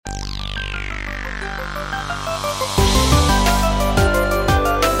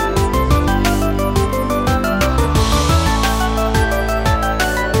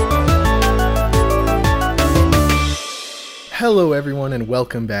Hello, everyone, and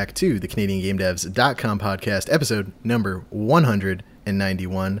welcome back to the CanadianGameDevs.com podcast, episode number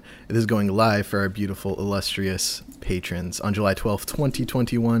 191. This is going live for our beautiful, illustrious patrons on July 12th,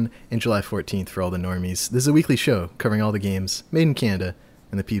 2021, and July 14th for all the normies. This is a weekly show covering all the games made in Canada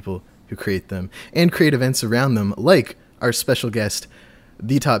and the people who create them, and create events around them, like our special guest,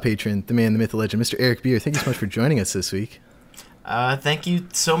 the top patron, the man, the myth, the legend, Mr. Eric Beer. Thank you so much for joining us this week. Thank you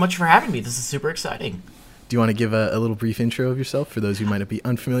so much for having me. This is super exciting. Do you want to give a little brief intro of yourself for those who might be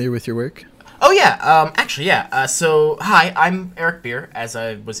unfamiliar with your work? Oh, yeah. So, hi, I'm Eric Beer, as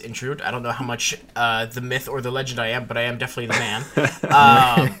I was introed. I don't know how much the myth or the legend I am, but I am definitely the man.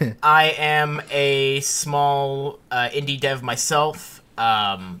 I am a small indie dev myself.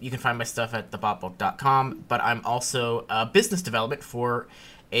 You can find my stuff at thebotbook.com, but I'm also business development for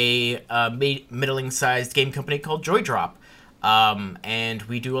a middling-sized game company called Joydrop. And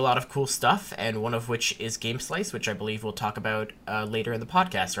we do a lot of cool stuff, and one of which is Game Slice, which I believe we'll talk about later in the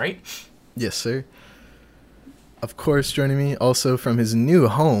podcast, right? Yes, sir. Of course, joining me also from his new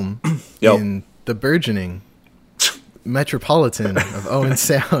home in the burgeoning metropolitan of Owen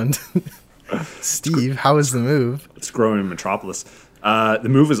Sound. Steve, how is the move? It's growing in Metropolis. The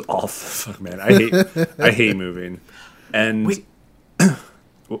move is awful. Fuck, man. I hate moving. And wait,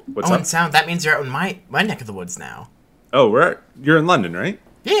 what's Owen up? Sound, that means you're out in my neck of the woods now. Oh, you're in London, right?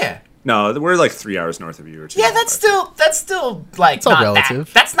 Yeah. No, we're like 3 hours north of you. Or 2 Yeah, hours that's still like it's all not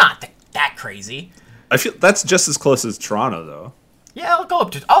relative. that's not that crazy. I feel that's just as close as Toronto, though. Yeah, I'll go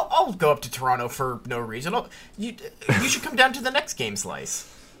up to Toronto for no reason. You should come down to the next Game Slice.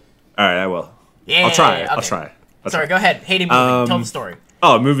 All right, I will. Yeah, I'll try. okay. I'll try. Sorry, go ahead. Hating moving. Tell the story.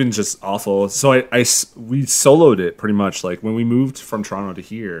 Oh, moving's just awful. So we soloed it pretty much. Like when we moved from Toronto to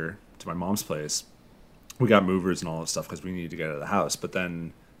here to my mom's place, we got movers and all this stuff because we needed to get out of the house. But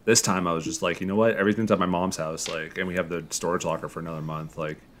then this time I was just like, you know what? Everything's at my mom's house, like, and we have the storage locker for another month.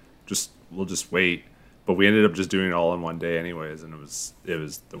 Like, we'll just wait. But we ended up just doing it all in one day, anyways, and it was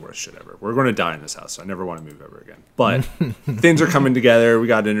the worst shit ever. We're going to die in this house, so I never want to move ever again. But things are coming together. We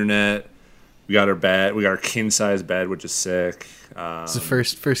got internet. We got our bed. We got our king size bed, which is sick. It's the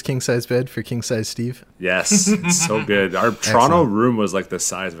first king size bed for king size Steve. Yes, it's so good. Our Toronto room was like the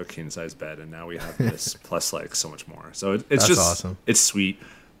size of a king size bed, and now we have this plus like so much more. So it's That's just awesome. It's sweet.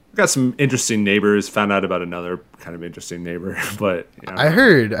 We got some interesting neighbors. Found out about another kind of interesting neighbor, but you know. I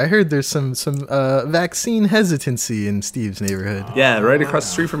heard there's some vaccine hesitancy in Steve's neighborhood. Yeah, right across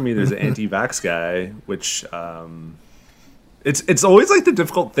the street from me, there's an anti-vax guy, which it's always like the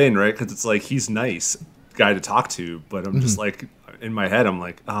difficult thing, right? Because it's like he's nice guy to talk to, but I'm just like in my head, I'm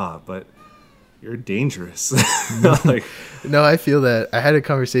like, but you're dangerous. Like, No, I feel that. I had a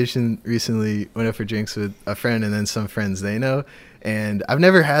conversation recently, went out for drinks with a friend and then some friends they know, and I've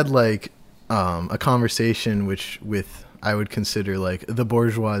never had like a conversation with I would consider like the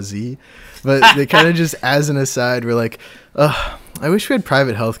bourgeoisie, but they kind of just as an aside were like, I wish we had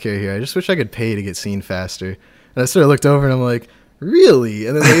private healthcare here. I just wish I could pay to get seen faster. And I sort of looked over and I'm like, really?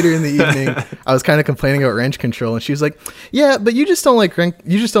 And then later in the evening, I was kind of complaining about rent control, and she was like, "Yeah, but you just don't like rent.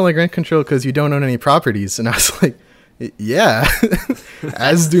 You just don't like rent control because you don't own any properties." And I was like, "Yeah,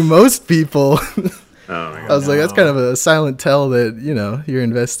 as do most people." oh my God. I was like, "That's kind of a silent tell that you're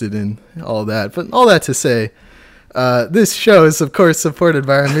invested in all that." But all that to say, this show is of course supported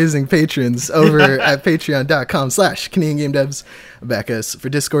by our amazing patrons over at patreon.com/CanadianGameDevs. Back us for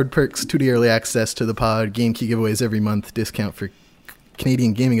Discord perks, 2D early access to the pod, game key giveaways every month, discount for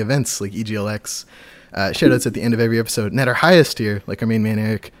Canadian gaming events like EGLX, shoutouts at the end of every episode, and at our highest tier, like our main man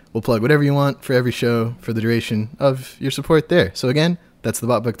Eric, we'll plug whatever you want for every show for the duration of your support there. So again, that's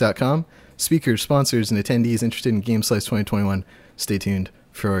thebotbook.com. Speakers, sponsors, and attendees interested in Game Slice 2021, stay tuned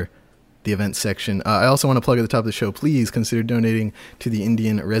for the events section. I also want to plug at the top of the show, please consider donating to the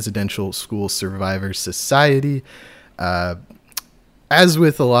Indian Residential School Survivors Society. As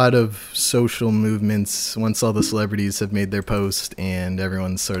with a lot of social movements, once all the celebrities have made their post and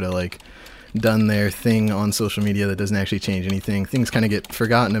everyone's sort of like done their thing on social media that doesn't actually change anything, things kind of get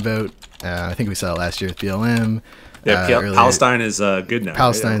forgotten about. I think we saw it last year with BLM. Yeah, Palestine is good now.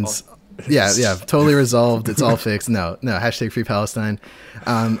 Palestine's yeah, totally resolved. It's all fixed. No, hashtag free Palestine.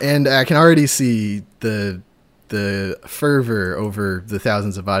 And I can already see the fervor over the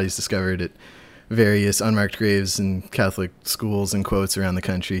thousands of bodies discovered at various unmarked graves in Catholic schools and quotes around the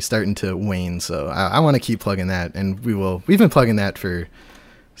country starting to wane. So I want to keep plugging that, and we've been plugging that for,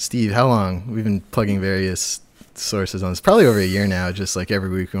 Steve, how long? We've been plugging various sources on this, probably over a year now. Just like every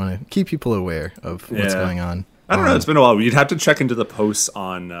week, we want to keep people aware of what's going on. I don't know. It's been a while. You'd have to check into the posts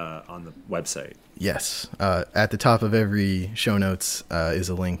on the website. Yes. At the top of every show notes is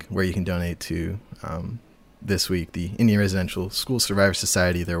a link where you can donate to this week, the Indian Residential School Survivor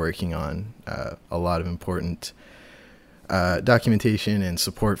Society, they're working on a lot of important documentation and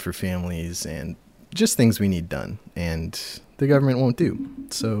support for families and just things we need done. And the government won't do.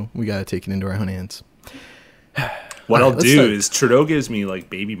 So we got to take it into our own hands. What I'll do is Trudeau gives me like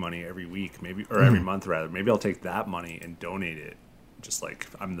baby money every week, maybe, or every month rather. Maybe I'll take that money and donate it. Just like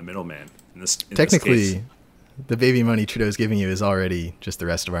I'm the middleman in this. Technically, this case. The baby money Trudeau's giving you is already just the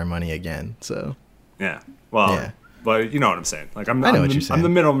rest of our money again. So yeah, well, yeah. But you know what I'm saying. Like I'm what you're saying. I'm the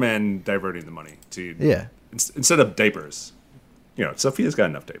middleman diverting the money to instead of diapers. You know, Sophia's got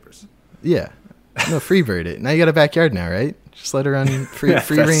enough diapers. Yeah, no, free bird it. Now you got a backyard now, right? Just let her run free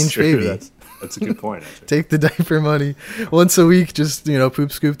range true. baby. That's a good point, actually. Take the diaper money once a week. Just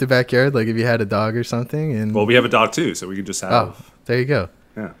poop scoop the backyard, like if you had a dog or something. And well, we have a dog too, so we could just have. Oh, there you go.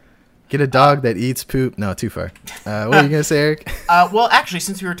 Yeah. Get a dog that eats poop. No, too far. What are you gonna say, Eric? Well, actually,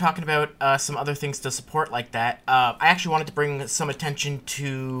 since we were talking about some other things to support like that, I actually wanted to bring some attention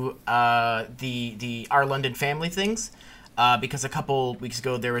to the Our London Family things. Because a couple weeks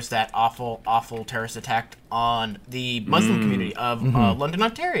ago there was that awful terrorist attack on the Muslim community of London,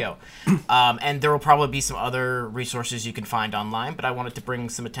 Ontario. And there will probably be some other resources you can find online, but I wanted to bring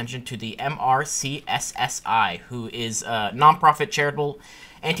some attention to the MRCSSI, who is a nonprofit charitable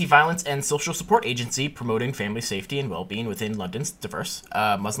anti-violence and social support agency promoting family safety and well-being within London's diverse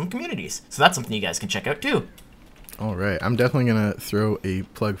Muslim communities. So that's something you guys can check out too. All right. I'm definitely going to throw a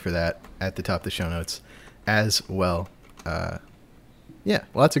plug for that at the top of the show notes as well. Yeah,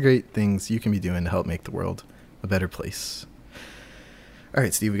 lots of great things you can be doing to help make the world a better place. All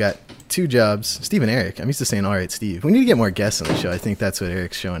right, Steve, we got 2 jobs. Steve and Eric. I'm used to saying, all right, Steve. We need to get more guests on the show. I think that's what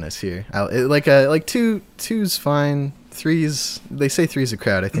Eric's showing us here. Like two's fine. 3's, they say 3's a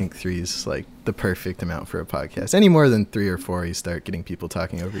crowd. I think 3's like the perfect amount for a podcast. Any more than 3 or 4, you start getting people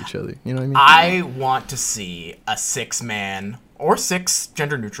talking over each other. You know what I mean? I want to see a 6-man or 6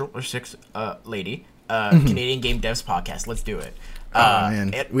 gender neutral or 6 lady Canadian Game Devs podcast. Let's do it.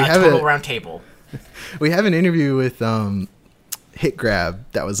 Man. We have a total round table. We have an interview with Hit Grab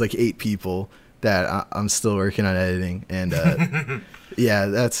that was like 8 people that I'm still working on editing, and yeah,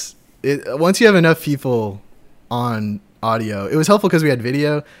 that's it. Once you have enough people on audio, it was helpful because we had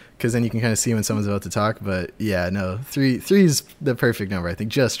video, because then you can kind of see when someone's about to talk. But yeah, no, 3 is the perfect number, I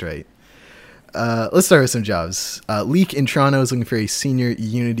think, just right. Let's start with some jobs. Leak in Toronto is looking for a senior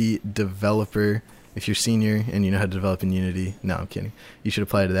Unity developer. If you're senior and you know how to develop in Unity, no, I'm kidding. You should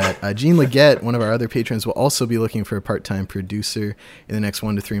apply to that. Jean Leggett, one of our other patrons, will also be looking for a part-time producer in the next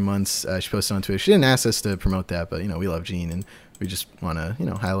 1 to 3 months. She posted on Twitter. She didn't ask us to promote that, but we love Jean, and we just want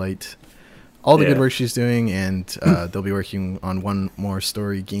to highlight all the good work she's doing. And they'll be working on one more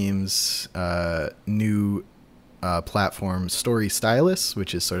Story Games new platform, Story Stylus,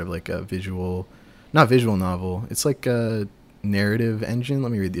 which is sort of like a not visual novel. It's like a narrative engine.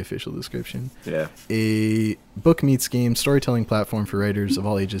 Let me read the official description. Yeah. A book meets game storytelling platform for writers of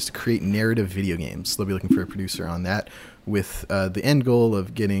all ages to create narrative video games. They'll be looking for a producer on that, with the end goal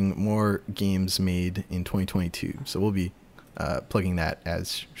of getting more games made in 2022. So we'll be plugging that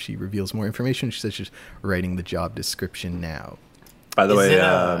as she reveals more information. She says she's writing the job description now. By the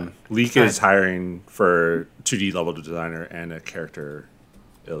way, Leak is hiring for 2D level designer and a character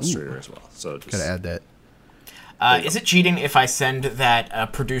illustrator as well. So just gotta add that. Is it cheating if I send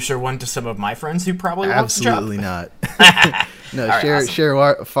that producer one to some of my friends who probably want the job? Absolutely not. No, Right,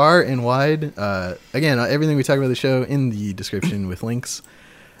 share far and wide. Again, everything we talk about the show in the description with links.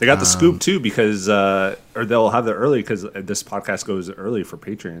 They got the scoop too, because or they'll have it early, because this podcast goes early for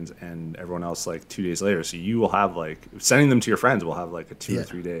Patreons and everyone else like 2 days later. So you will have sending them to your friends will have like a 2 or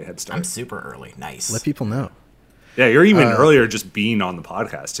 3 day head start. I'm super early. Nice. Let people know. Yeah, you're even earlier just being on the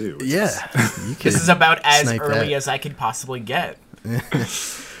podcast too. Yeah, this is about as early as I could possibly get.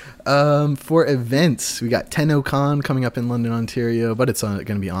 For events, we got TennoCon coming up in London, Ontario, but it's going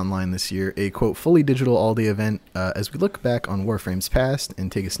to be online this year. A, quote, fully digital all-day event as we look back on Warframe's past and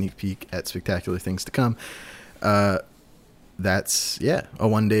take a sneak peek at spectacular things to come. That's, a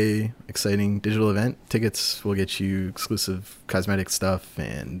one-day exciting digital event. Tickets will get you exclusive cosmetic stuff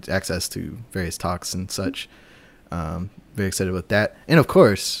and access to various talks and such. Very excited about that. And, of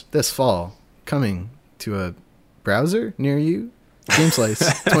course, this fall, coming to a browser near you, GameSlice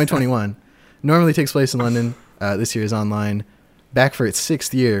 2021 normally takes place in London. This year is online. Back for its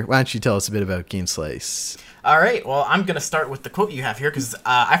 6th year. Why don't you tell us a bit about GameSlice? All right. Well, I'm going to start with the quote you have here, because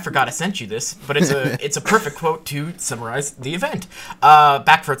I forgot I sent you this, but it's a perfect quote to summarize the event.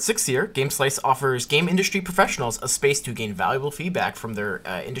 Back for its 6th year, GameSlice offers game industry professionals a space to gain valuable feedback from their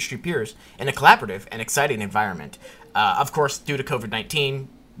industry peers in a collaborative and exciting environment. Of course, due to COVID-19,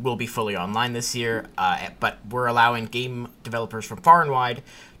 will be fully online this year, but we're allowing game developers from far and wide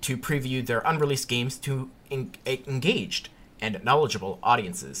to preview their unreleased games to engaged and knowledgeable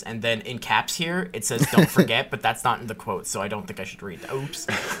audiences. And then in caps here, it says "Don't forget," but that's not in the quote, so I don't think I should read that. Oops.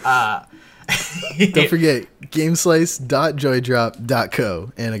 Don't forget,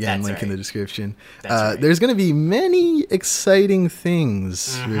 gameslice.joydrop.co. And again, That's link in right. the description. That's right. There's going to be many exciting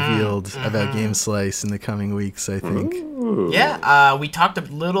things revealed about GameSlice in the coming weeks, I think. Yeah, we talked a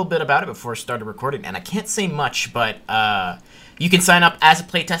little bit about it before we started recording, and I can't say much, but you can sign up as a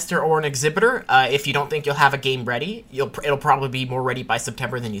playtester or an exhibitor. If you don't think you'll have a game ready, it'll probably be more ready by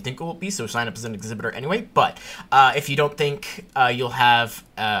September than you think it will be, so sign up as an exhibitor anyway. But if you don't think you'll have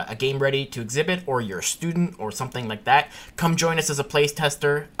a game ready to exhibit, or you're a student or something like that, come join us as a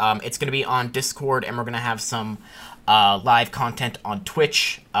playtester. It's going to be on Discord, and we're going to have some live content on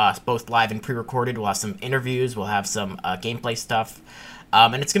Twitch, both live and pre-recorded. We'll have some interviews, we'll have some gameplay stuff,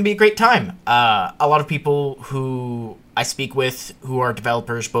 and it's going to be a great time. A lot of people who I speak with who are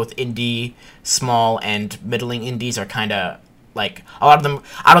developers, both indie, small, and middling indies, are kind of like, a lot of them,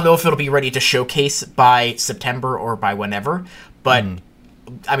 I don't know if it'll be ready to showcase by September or by whenever, but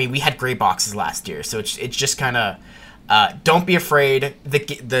I mean, we had gray boxes last year, so it's just kind of, don't be afraid.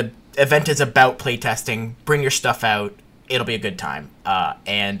 The event is about playtesting. Bring your stuff out. It'll be a good time.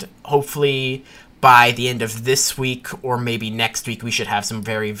 And hopefully by the end of this week or maybe next week, we should have some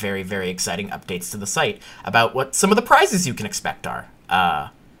very, very, very exciting updates to the site about what some of the prizes you can expect are.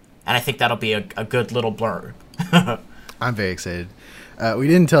 And I think that'll be a good little blurb. I'm very excited. We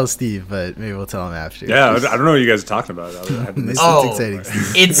didn't tell Steve, but maybe we'll tell him after. Yeah, I don't know what you guys are talking about. I haven't It's listened. exciting,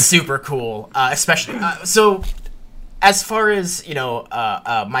 Steve. It's super cool, especially so. As far as,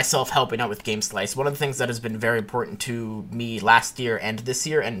 myself helping out with GameSlice, one of the things that has been very important to me last year and this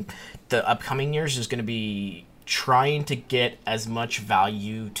year and the upcoming years is going to be trying to get as much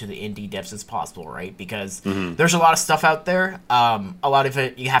value to the indie devs as possible, right? Because there's a lot of stuff out there. A lot of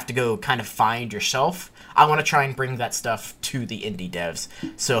it you have to go kind of find yourself. I want to try and bring that stuff to the indie devs.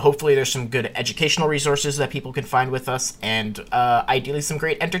 So hopefully there's some good educational resources that people can find with us, and ideally some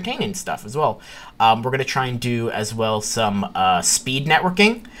great entertaining stuff as well. We're going to try and do as well some speed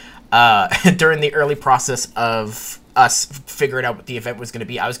networking. During the early process of us figuring out what the event was going to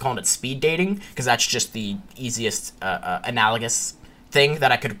be, I was calling it speed dating because that's just the easiest analogous thing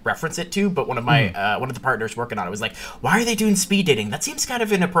that I could reference it to. But one of my one of the partners working on it was like, "Why are they doing speed dating? That seems kind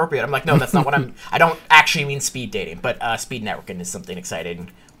of inappropriate." I'm like, "No, that's not what I don't actually mean speed dating, but speed networking is something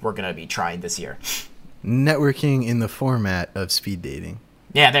exciting we're going to be trying this year." Networking in the format of speed dating.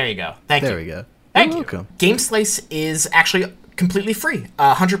 Yeah, there you go. Thank you. There we go. Thank You're you. welcome. GameSlice is actually completely free,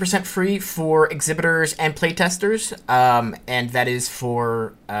 100% free for exhibitors and playtesters, and that is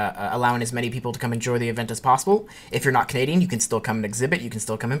for allowing as many people to come enjoy the event as possible. If you're not Canadian, you can still come and exhibit, you can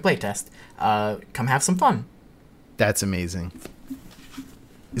still come and playtest. Come have some fun. That's amazing.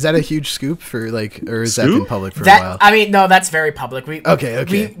 Is that a huge scoop for or is that Scoop? been public for a while? I mean, no, that's very public.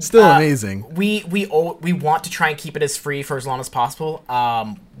 Okay. Still amazing. We want to try and keep it as free for as long as possible.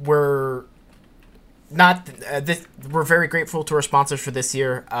 We're not we're very grateful to our sponsors for this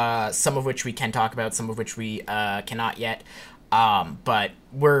year, some of which we can talk about, some of which we cannot yet, but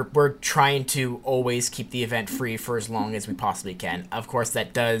we're trying to always keep the event free for as long as we possibly can. Of course,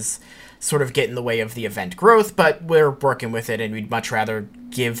 that does sort of get in the way of the event growth, but we're working with it, and we'd much rather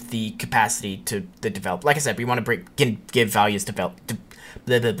give the capacity to the develop. Like I said, we want to give values to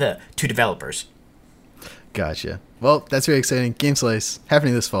developers. Gotcha. Well, that's very exciting. GameSlice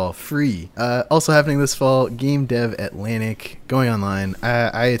happening this fall, free. Also happening this fall, Game Dev Atlantic going online.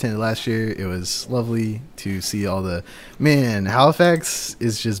 I attended last year. It was lovely to see all the Halifax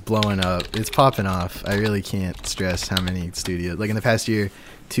is just blowing up. It's popping off. I really can't stress how many studios. Like in the past year,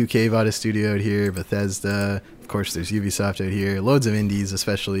 2K bought a studio out here. Bethesda. Of course, there's Ubisoft out here. Loads of indies,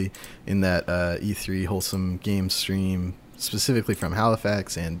 especially in that E3 wholesome game stream, specifically from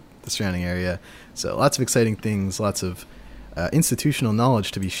Halifax and the surrounding area. So lots of exciting things, lots of institutional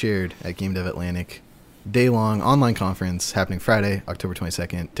knowledge to be shared at Game Dev Atlantic. Day-long online conference happening Friday, October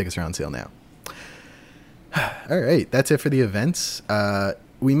 22nd. Tickets are on sale now. All right, that's it for the events.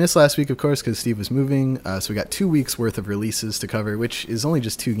 We missed last week, of course, because Steve was moving. So we got 2 weeks worth of releases to cover, which is only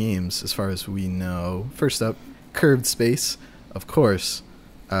just 2 games as far as we know. First up, Curved Space, of course.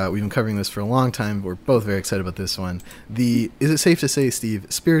 We've been covering this for a long time. We're both very excited about this one. Is it safe to say, Steve,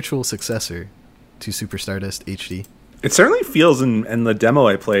 spiritual successor to Super Stardust HD? It certainly feels, and the demo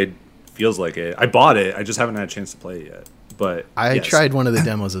I played feels like it. I bought it. I just haven't had a chance to play it yet. But I yes. tried one of the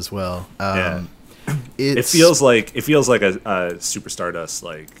demos as well. Yeah. It feels like a Super Stardust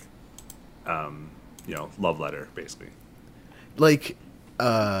love letter, basically. Like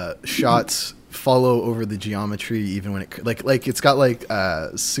shots follow over the geometry even when it like it's got like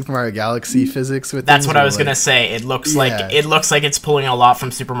Super Mario Galaxy physics with That's things what I where, was like, gonna say. It looks Yeah. like it's pulling a lot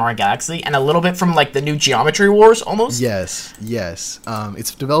from Super Mario Galaxy and a little bit from like the new Geometry Wars almost. Yes.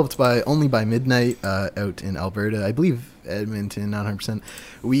 It's developed only by Midnight out in Alberta, I believe Edmonton, not 100%.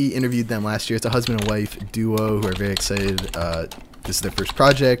 We interviewed them last year. It's a husband and wife duo who are very excited. This is their first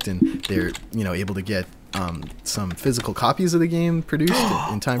project, and they're able to get some physical copies of the game produced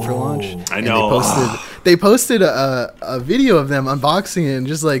in time for launch. I And know. They posted a video of them unboxing it and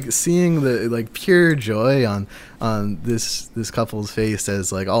just like seeing the like pure joy on this couple's face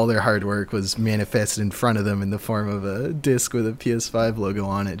as like all their hard work was manifested in front of them in the form of a disc with a PS5 logo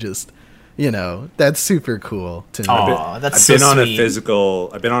on it. Just that's super cool to me. Aw, that's I've so been on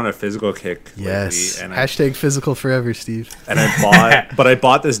sweet. I've been on a physical kick Yes. lately, and Hashtag physical forever, Steve. I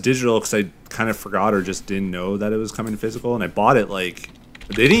bought this digital because I kind of forgot or just didn't know that it was coming physical, and I bought it like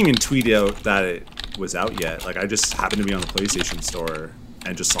they didn't even tweet out that it was out yet. Like I just happened to be on the PlayStation Store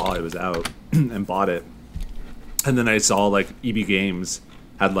and just saw it was out and bought it, and then I saw like EB Games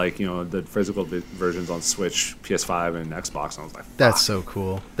had like the physical versions on Switch, PS5, and Xbox, and I was like, That's "Fuck." so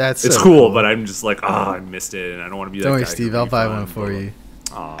cool. It's It's so cool, but I'm just like, I missed it, and I don't want to be that Don't worry, guy who Steve. I'll buy refund, one for but- you.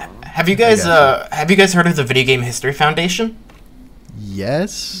 Have you guys got have you guys heard of the Video Game History Foundation?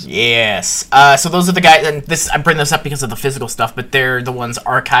 Yes. Yes. So those are the guys, and I bring this up because of the physical stuff, but they're the ones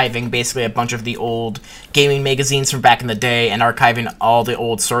archiving basically a bunch of the old gaming magazines from back in the day, and archiving all the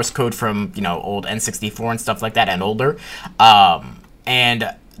old source code from old N64 and stuff like that, and older.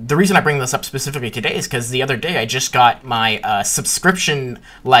 And the reason I bring this up specifically today is because the other day I just got my subscription,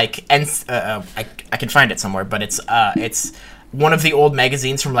 like, and I can find it somewhere, but it's one of the old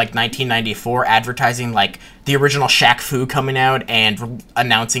magazines from like 1994 advertising like the original Shaq Fu coming out and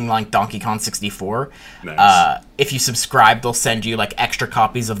announcing like Donkey Kong 64. Nice. If you subscribe, they'll send you like extra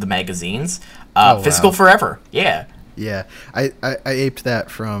copies of the magazines. wow. Physical forever. Yeah. Yeah. I aped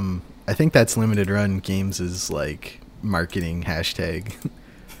that from, I think that's Limited Run Games' like marketing hashtag.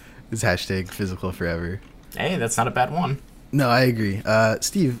 Is hashtag physical forever. Hey, that's not a bad one. No, I agree.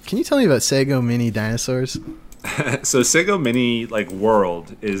 Steve, can you tell me about Sego Mini Dinosaurs? So Sego Mini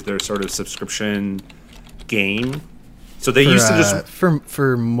World is their sort of subscription game. So they used to just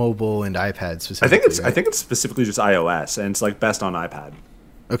for mobile and iPad I specifically. think it's specifically just iOS, and it's like best on iPad.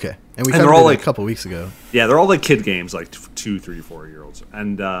 Okay, and we And covered they're all, it like- a couple weeks ago. Yeah, they're all like kid games, like 2, 3, 4-year-olds.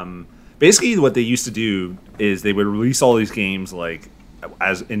 And basically, what they used to do is they would release all these games like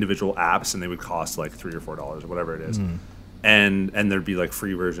as individual apps, and they would cost like $3 or $4 or whatever it is. And there'd be like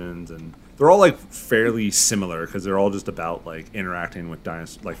free versions, and they're all like fairly similar because they're all just about like interacting with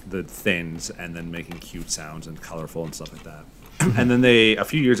like the things, and then making cute sounds and colorful and stuff like that. And then a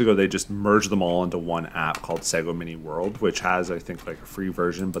few years ago, they just merged them all into one app called Sego Mini World, which has, I think, like a free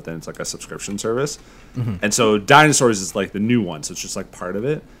version, but then it's like a subscription service. And so Dinosaurs is like the new one, so it's just like part of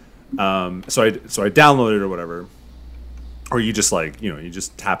it. So I downloaded it or whatever, or you just you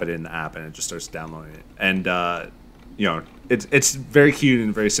just tap it in the app and it just starts downloading it. And it's very cute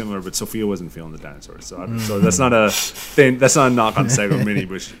and very similar, but Sophia wasn't feeling the dinosaurs, so that's not a thing. That's not a knock on Sego Mini,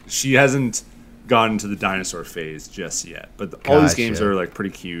 but she hasn't gotten to the dinosaur phase just yet. But all these games Gotcha. are like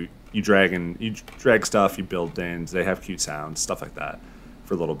pretty cute. You drag stuff, you build things. They have cute sounds, stuff like that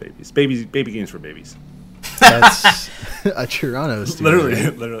for little babies. Baby games for babies. That's a Toronto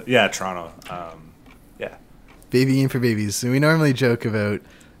studio. Literally, yeah, Toronto. Yeah. Baby game for babies. And we normally joke about,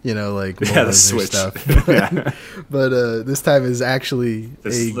 like Yeah, the MOBAs or Switch. stuff. Yeah. But this time is actually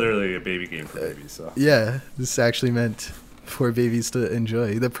This is literally a baby game for babies. So yeah, this is actually meant for babies to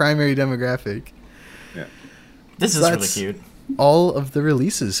enjoy. The primary demographic. yeah. This is So really that's- cute. All of the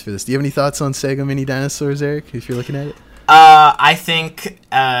releases for this. Do you have any thoughts on Sega Mini Dinosaurs, Eric, if you're looking at it? I think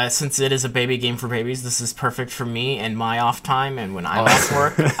since it is a baby game for babies, this is perfect for me and my off time and when I'm off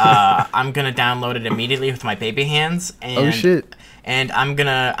work. I'm gonna download it immediately with my baby hands. And, Oh, shit. And I'm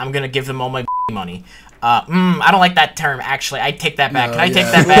gonna give them all my money. I don't like that term. Actually, I take that back. Can I take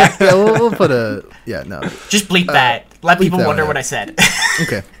that back? Yeah, we'll put a... Yeah, no. Just bleep that. Let bleep people that wonder one what out. I said.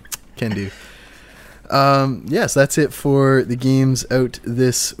 Okay, can do. Yes, that's it for the games out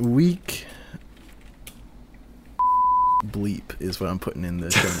this week. Bleep is what I'm putting in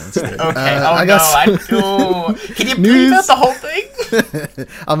the show notes there. Okay. I got some- Can you News. bleep out the whole thing?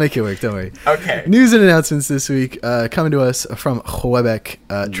 I'll make it work, don't worry. Okay. News and announcements this week coming to us from Quebec.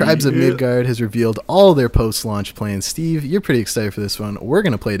 Tribes of Yeah. Midgard has revealed all their post-launch plans. Steve, you're pretty excited for this one. We're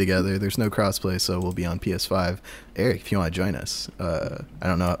going to play together. There's no crossplay, so we'll be on PS5. Eric, if you want to join us. I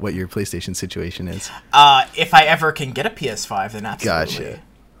don't know what your PlayStation situation is. If I ever can get a PS5, then absolutely. Gotcha.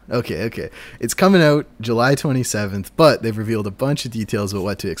 Okay. It's coming out July 27th, but they've revealed a bunch of details about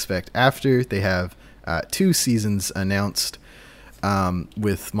what to expect after. They have 2 seasons announced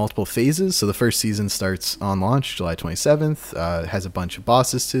with multiple phases. So the first season starts on launch July 27th. Has a bunch of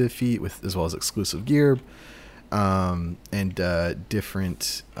bosses to defeat, with as well as exclusive gear. And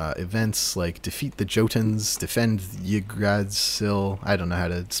different events like defeat the Jotuns, defend Yggdrasil. I don't know how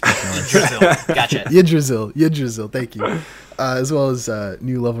to speak Norse. Gotcha. Yggdrasil. Thank you. As well as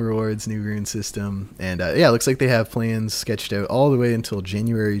new level rewards, new rune system, and it looks like they have plans sketched out all the way until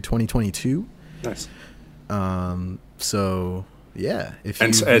January 2022. Nice. So yeah,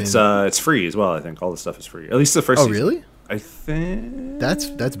 it's free as well. I think all the stuff is free. At least the first. Oh, season. Really? I think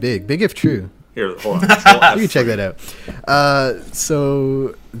that's big if true. Here, hold on. You can check that out.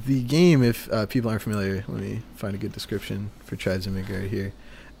 So the game, if people aren't familiar, let me find a good description for Tribes of Midgard here.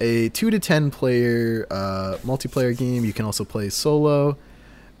 A 2 to 10 player multiplayer game. You can also play solo.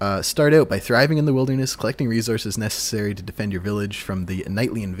 Start out by thriving in the wilderness, collecting resources necessary to defend your village from the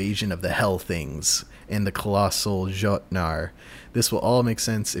nightly invasion of the Hell Things and the colossal Jotnar. This will all make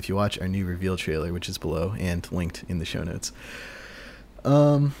sense if you watch our new reveal trailer, which is below and linked in the show notes.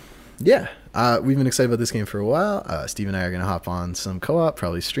 We've been excited about this game for a while. Steve and I are going to hop on some co-op,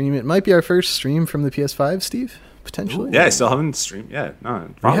 probably stream it. Might be our first stream from the PS5, Steve, potentially. Yeah, I still haven't streamed. Yeah, no,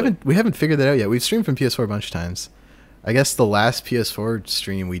 probably. We haven't figured that out yet. We've streamed from PS4 a bunch of times. I guess the last PS4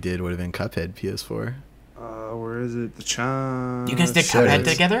 stream we did would have been Cuphead PS4. Where is it? The chat. You guys did Cuphead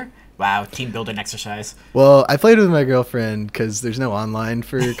together? Wow, team building exercise. Well, I played with my girlfriend because there's no online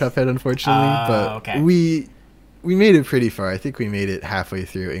for Cuphead, unfortunately. But okay. We made it pretty far. I think we made it halfway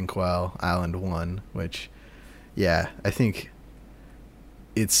through Inkwell Island 1, which, I think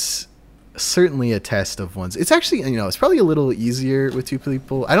it's certainly a test of one's. It's actually, it's probably a little easier with 2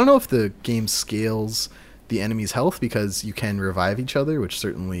 people. I don't know if the game scales the enemy's health because you can revive each other, which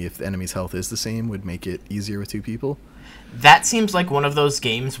certainly, if the enemy's health is the same, would make it easier with 2 people. That seems like one of those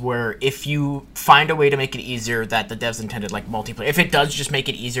games where if you find a way to make it easier that the devs intended, like multiplayer, if it does just make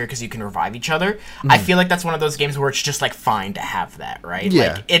it easier because you can revive each other, I feel like that's one of those games where it's just like fine to have that, right?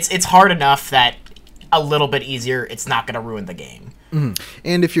 Yeah. Like it's hard enough that a little bit easier, it's not going to ruin the game.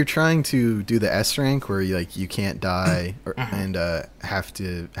 And if you're trying to do the S rank where you can't die and have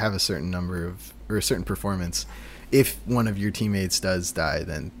to have a certain number of, or a certain performance, if one of your teammates does die,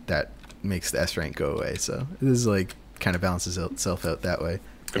 then that makes the S rank go away. So this is like kind of balances itself out that way.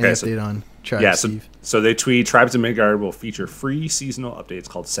 Okay, Any update on Tribes, Steve? So they tweet, Tribes of Midgard will feature free seasonal updates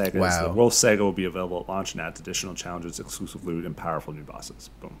called Sagas. Wow. The Wolf Saga will be available at launch and adds additional challenges, exclusive loot, and powerful new bosses.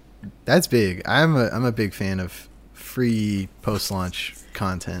 Boom. That's big. I'm a big fan of free post-launch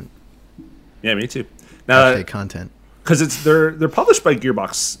content. Yeah, me too. Now, content. Because they're published by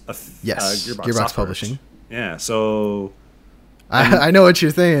Gearbox. Yes, Gearbox Software. Publishing. Yeah, so I know what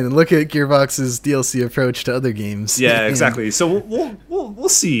you're saying. Look at Gearbox's DLC approach to other games. Yeah, exactly. So we'll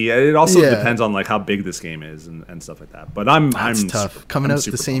see. It also depends on like how big this game is and stuff like that. But I'm tough. Coming out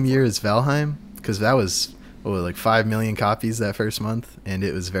the same year as Valheim, because that was like 5 million copies that first month, and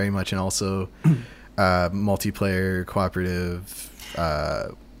it was very much an also multiplayer cooperative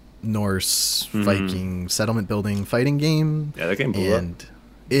Norse Viking settlement building fighting game. Yeah, that game blew up.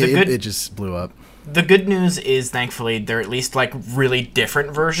 It just blew up. The good news is, thankfully, they're at least like really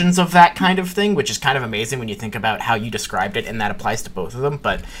different versions of that kind of thing, which is kind of amazing when you think about how you described it, and that applies to both of them.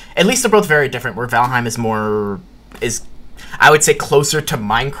 But at least they're both very different, where Valheim is I would say, closer to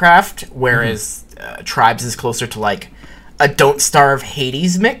Minecraft, whereas Tribes is closer to like a Don't Starve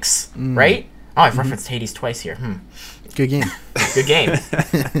Hades mix, right? Oh, I've referenced Hades twice here. Good game. Good game.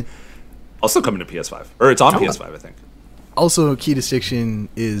 Also coming to PS5. Or it's on PS5, I think. Also, key distinction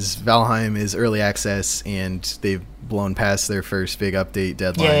is Valheim is early access, and they've blown past their first big update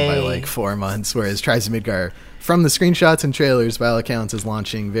deadline by like 4 months, whereas Tribes of Midgard, from the screenshots and trailers, by all accounts, is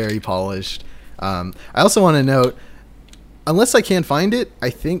launching very polished. I also want to note, unless I can't find it, I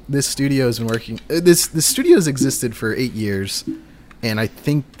think this studio has been working... This studio's existed for 8 years, and I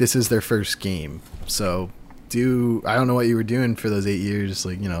think this is their first game. So, I don't know what you were doing for those 8 years,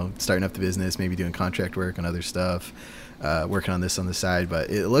 like, starting up the business, maybe doing contract work and other stuff. Working on this on the side,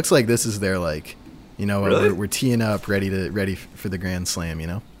 but it looks like this is their like, really? we're teeing up, ready for the Grand Slam.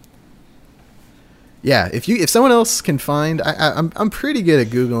 Yeah, if someone else can find, I'm pretty good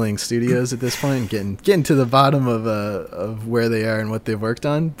at Googling studios at this point, getting to the bottom of where they are and what they've worked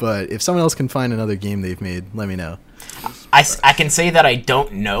on. But if someone else can find another game they've made, let me know. I can say that I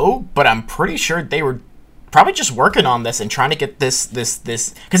don't know, but I'm pretty sure they were probably just working on this and trying to get this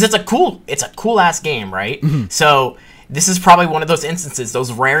because it's a cool ass game, right? So this is probably one of those instances,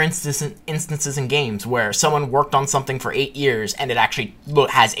 those rare instances in games where someone worked on something for 8 years and it actually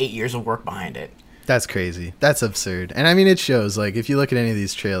has 8 years of work behind it. That's crazy. That's absurd. And I mean, it shows. Like, if you look at any of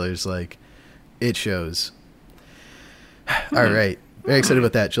these trailers, like, it shows. All right. Very excited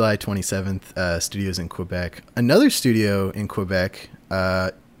about that. July 27th, studios in Quebec. Another studio in Quebec.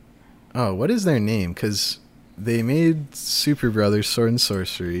 What is their name? Because they made Super Brothers Sword and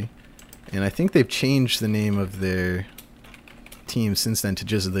Sorcery. And I think they've changed the name of their team since then to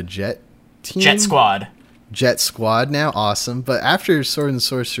just the Jet team. Jet Squad. Jet Squad now. Awesome. But after Sword and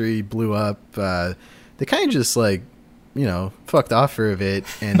Sorcery blew up, they kind of just, like, you know, fucked off for a bit,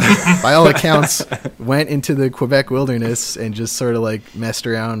 and by all accounts went into the Quebec wilderness and just sort of like messed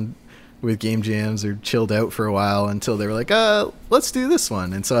around with game jams or chilled out for a while until they were like, let's do this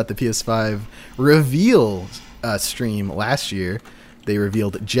one. And so at the PS5 reveal stream last year, they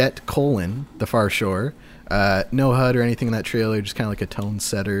revealed Jet: The Far Shore. No HUD or anything in that trailer, just kind of like a tone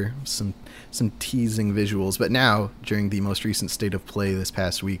setter, some teasing visuals. But now, during the most recent State of Play this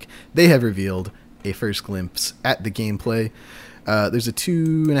past week, they have revealed a first glimpse at the gameplay. There's a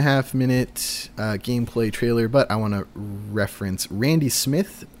 2.5 minute gameplay trailer, but I want to reference Randy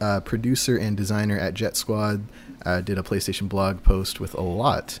Smith, producer and designer at Jet Squad, did a PlayStation blog post with a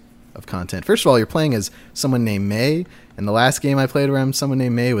lot of content. First of all, you're playing as someone named May, and the last game I played around someone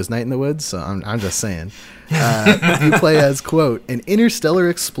named May was Night in the Woods, so I'm just saying. You play as, quote, an interstellar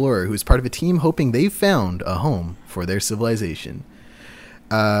explorer who's part of a team hoping they've found a home for their civilization.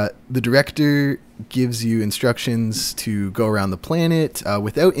 The director gives you instructions to go around the planet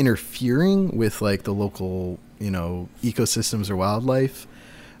without interfering with, like, the local, you know, ecosystems or wildlife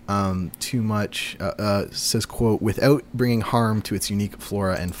too much. Says, quote, without bringing harm to its unique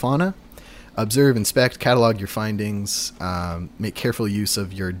flora and fauna. Observe, inspect, catalog your findings. Make careful use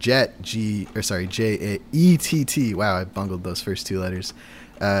of your J-E-T-T. Wow, I bungled those first two letters.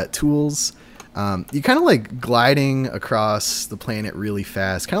 Tools. You kind of like gliding across the planet really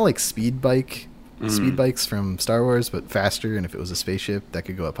fast, kind of like speed bikes from Star Wars, but faster. And if it was a spaceship, that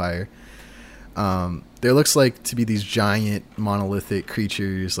could go up higher. There looks like to be these giant monolithic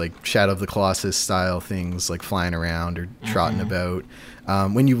creatures, like Shadow of the Colossus style things, like flying around or trotting about.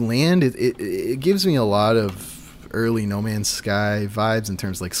 When you land, it gives me a lot of early No Man's Sky vibes in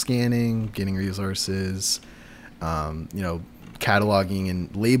terms of like scanning, getting resources, cataloging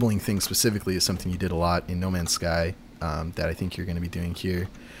and labeling things specifically is something you did a lot in No Man's Sky that I think you're going to be doing here.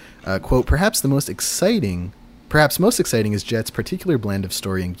 Quote, perhaps most exciting is Jet's particular blend of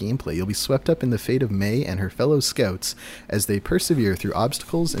story and gameplay. You'll be swept up in the fate of May and her fellow scouts as they persevere through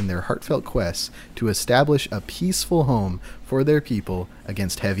obstacles in their heartfelt quests to establish a peaceful home for their people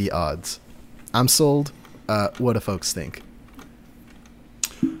against heavy odds. I'm sold. What do folks think?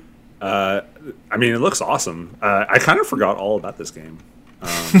 I mean, it looks awesome. I kind of forgot all about this game,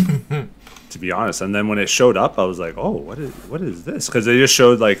 to be honest. And then when it showed up, I was like, "Oh, what is this?" Because they just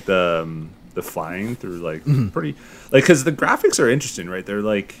showed like the flying through like pretty like because the graphics are interesting, right? They're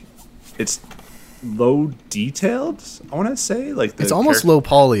like it's low detailed. I want to say like it's almost low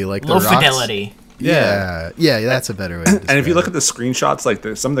poly, like low the fidelity. Yeah, that's a better way to describe and if you look at the screenshots,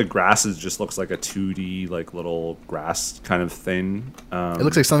 like some of the grasses just looks like a 2D like little grass kind of thing. It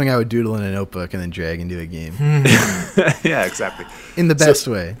looks like something I would doodle in a notebook and then drag into a game. Yeah, exactly. In the best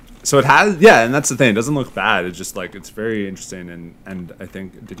way. So it has, yeah, and that's the thing. It doesn't look bad. It's just like it's very interesting, and I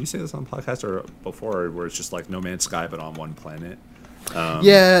think did you say this on the podcast or before, where it's just like No Man's Sky but on one planet?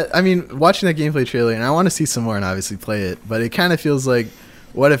 Yeah, I mean, watching that gameplay trailer, and I want to see some more and obviously play it, but it kind of feels like,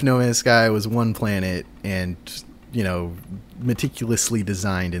 what if No Man's Sky was one planet and, you know, meticulously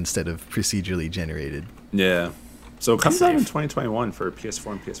designed instead of procedurally generated? Yeah. So it comes out in 2021 for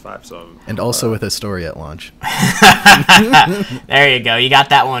PS4 and PS5. So and also with a story at launch. There you go. You got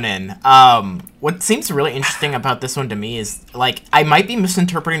that one in. What seems really interesting about this one to me is, like, I might be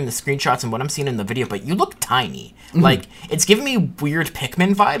misinterpreting the screenshots and what I'm seeing in the video, but you look tiny. Like, it's giving me weird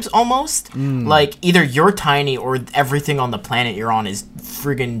Pikmin vibes almost. Like, either you're tiny or everything on the planet you're on is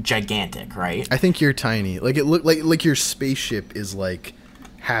friggin' gigantic, right? I think you're tiny. Like, it looked like your spaceship is like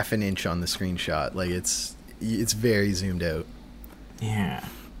half an inch on the screenshot. Like, it's very zoomed out. Yeah.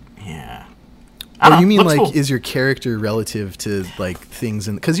 Oh, you mean like cool. Is your character relative to like things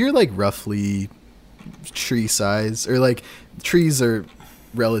in? Because you're like roughly tree size, or like trees are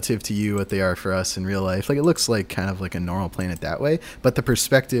relative to you what they are for us in real life. Like it looks like kind of like a normal planet that way, but the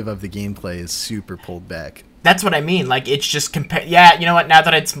perspective of the gameplay is super pulled back. That's what I mean. Like it's just Yeah, you know what? Now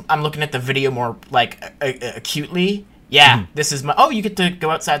that I'm looking at the video more like acutely. Yeah, this is my. Oh, you get to go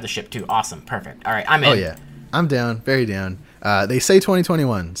outside the ship too. Awesome, perfect. All right, I'm in. Oh yeah, I'm down, very down. They say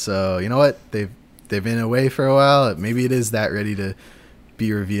 2021, so you know what? They've they've been away for a while. Maybe it is that ready to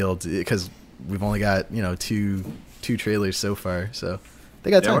be revealed because we've only got two trailers so far, so they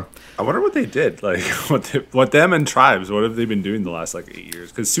got time. I wonder what they did. Like what them and Tribes. What have they been doing the last 8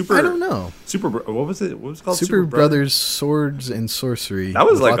 years? Because I don't know. What was it? What was it called? Super Brothers Swords and Sorcery. That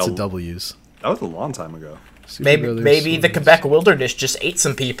was lots of W's. That was a long time ago. Maybe the Quebec wilderness just ate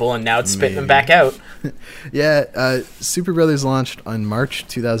some people and now it's spitting them back out. Yeah, Super Brothers launched on March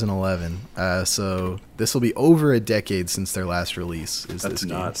 2011. So this will be over a decade since their last release. That's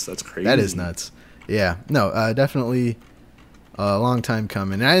nuts. That's crazy. That is nuts. Yeah, no, definitely a long time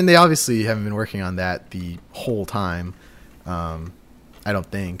coming. And they obviously haven't been working on that the whole time. I don't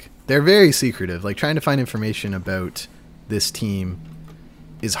think. They're very secretive. Like, trying to find information about this team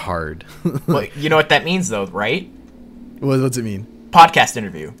is hard. Well, you know what that means, though, right? What's it mean? Podcast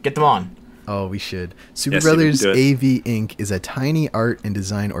interview. Get them on. Oh, we should. Super Brothers AV Inc. is a tiny art and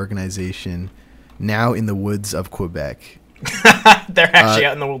design organization now in the woods of Quebec. They're actually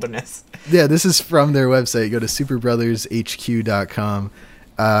out in the wilderness. Yeah, this is from their website. Go to superbrothershq.com.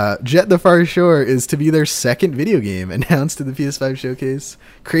 Jet the Far Shore is to be their second video game announced at the PS5 showcase,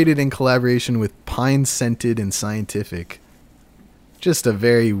 created in collaboration with Pine Scented and Scientific. Just a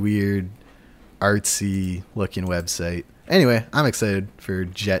very weird, artsy looking website. Anyway, I'm excited for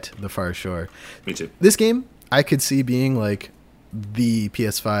Jet the Far Shore. Me too. This game I could see being like the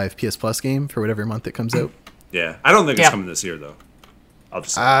PS5 PS Plus game for whatever month it comes out. Yeah, I don't think it's coming this year though. I'll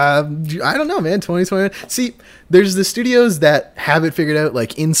just I don't know, man. 2020. See, there's the studios that have it figured out.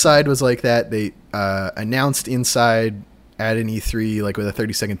 Like Inside was like that. They announced Inside at an E3, like with a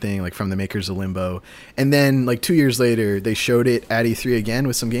 30-second thing, like from the makers of Limbo, and then like 2 years later, they showed it at E3 again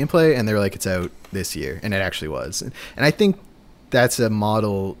with some gameplay, and they were like, "It's out this year," and it actually was. And I think that's a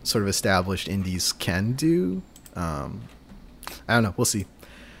model sort of established indies can do. I don't know. We'll see.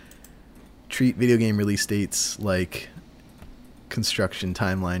 Treat video game release dates like construction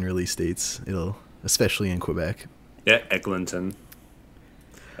timeline release dates. It'll, especially in Quebec. Yeah, Eglinton.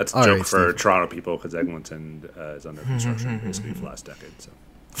 That's a joke for Toronto people because Eglinton is under construction basically for the last decade. So,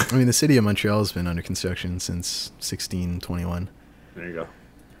 I mean, the city of Montreal has been under construction since 1621. There you go.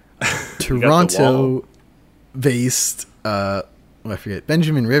 Toronto-based, I forget,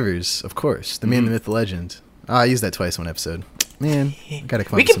 Benjamin Rivers, of course, the man, the myth, the legend. I used that twice one episode. Man, gotta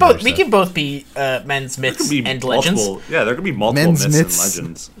come up with some other stuff. We can both be men's myths and legends. Yeah, there could be multiple myths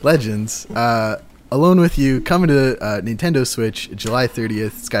and legends. Alone With You, coming to Nintendo Switch July 30th.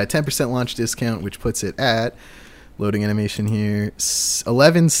 It's got a 10% launch discount, which puts it at, loading animation here,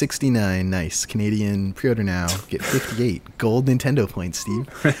 $11.69. Nice. Canadian pre-order now. Get 58 gold Nintendo points, Steve.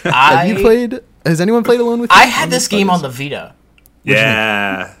 Has anyone played Alone With You? I had this game on the Vita.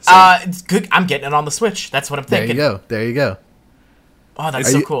 Yeah. It's good. I'm getting it on the Switch. That's what I'm thinking. There you go. Oh,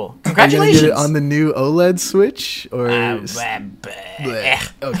 that's so cool. Congratulations. Are you gonna get it on the new OLED Switch? Or okay.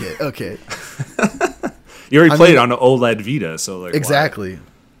 You already played it on an OLED Vita, so like exactly. Why?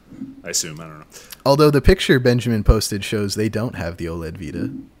 I assume, I don't know. Although the picture Benjamin posted shows they don't have the OLED Vita.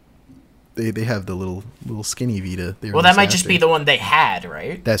 They have the little skinny Vita. Well, that might just be the one they had,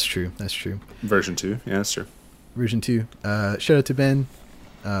 right? That's true. Version 2. Yeah, that's true. Version 2. Shout out to Ben.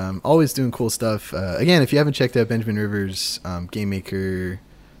 Always doing cool stuff. Again, if you haven't checked out Benjamin Rivers' Game Maker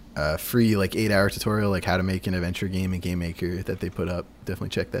free 8-hour tutorial, like how to make an adventure game in Game Maker that they put up, definitely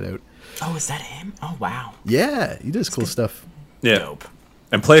check that out. Oh, is that him? Oh, wow. Yeah, he does cool stuff. Yeah. Dope.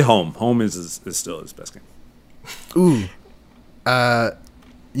 And play Home. Home is still his best game. Ooh. No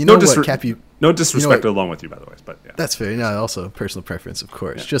disrespect Along With You, by the way, but yeah. That's fair. No, also personal preference, of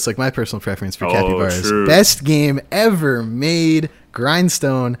course. Yeah. Just like my personal preference for Capybara's best game ever made.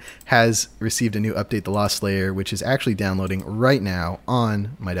 Grindstone has received a new update, The Lost Layer, which is actually downloading right now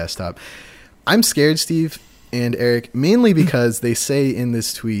on my desktop. I'm scared, Steve and Eric, mainly because they say in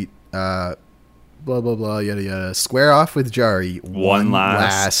this tweet, blah, blah, blah, yada, yada, square off with Jari one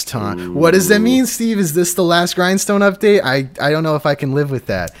last time. Ooh. What does that mean, Steve? Is this the last Grindstone update? I don't know if I can live with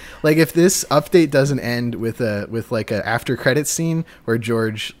that. Like, if this update doesn't end with a after credits scene where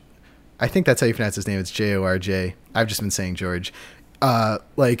George, I think that's how you pronounce his name, it's Jorj. I've just been saying George.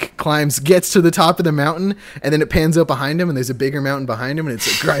 Gets to the top of the mountain, and then it pans up behind him, and there's a bigger mountain behind him, and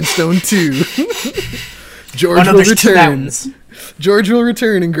it's a Grindstone 2. George will return. George will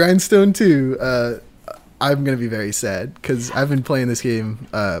return in Grindstone 2. I'm going to be very sad, because I've been playing this game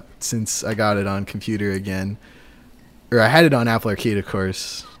since I got it on computer again. Or I had it on Apple Arcade, of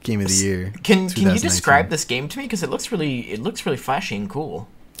course. Game of the Year. Can you describe this game to me? Because it looks really flashy and cool.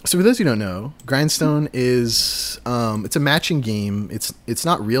 So for those who don't know, Grindstone is it's a matching game. It's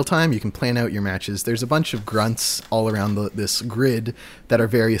not real time. You can plan out your matches. There's a bunch of grunts all around this grid that are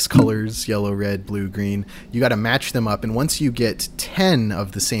various colors: yellow, red, blue, green. You got to match them up, and once you get 10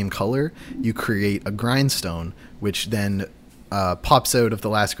 of the same color, you create a Grindstone, which then pops out of the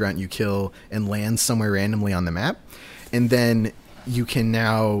last grunt you kill and lands somewhere randomly on the map, and then you can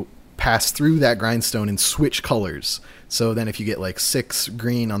now pass through that Grindstone and switch colors. So then if you get like 6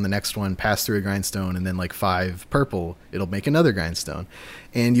 green on the next one, pass through a Grindstone, and then like 5 purple, it'll make another Grindstone.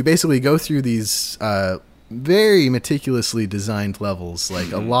 And you basically go through these very meticulously designed levels.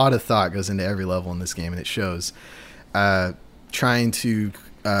 Like a lot of thought goes into every level in this game, and it shows. Trying to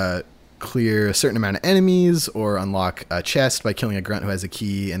clear a certain amount of enemies or unlock a chest by killing a grunt who has a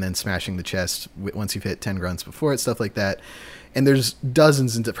key and then smashing the chest once you've hit 10 grunts before it, stuff like that. And there's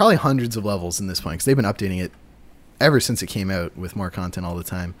dozens and probably hundreds of levels in this point because they've been updating it ever since it came out with more content all the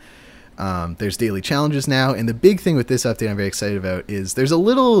time. There's daily challenges now, and the big thing with this update I'm very excited about is there's a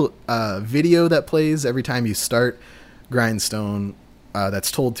little video that plays every time you start Grindstone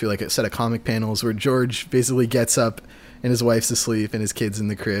that's told through like a set of comic panels where George basically gets up and his wife's asleep and his kid's in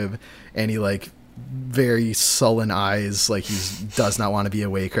the crib, and he like very sullen eyes, like he does not want to be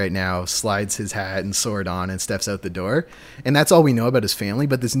awake right now, slides his hat and sword on and steps out the door. And that's all we know about his family.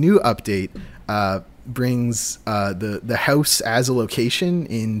 But this new update brings the house as a location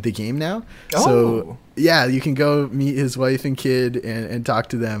in the game now. Oh. So yeah, you can go meet his wife and kid and talk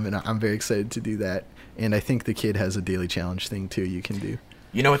to them, and I'm very excited to do that. And I think the kid has a daily challenge thing too you can do.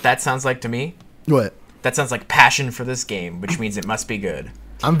 You know what that sounds like to me? What? That sounds like passion for this game, which means it must be good.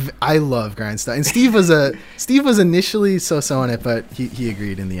 I love Grindstone. And Steve was initially so on it, but he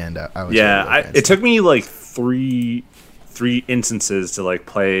agreed in the end. I was it took me like three instances to like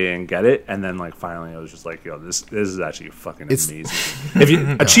play and get it, and then like finally I was just like, yo, this is actually fucking amazing.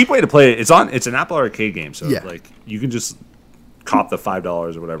 A cheap way to play it, it's an Apple Arcade game, so yeah. like you can just cop the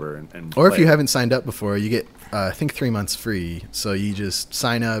 $5 or whatever and or if you haven't signed up before, you get I think 3 months free. So you just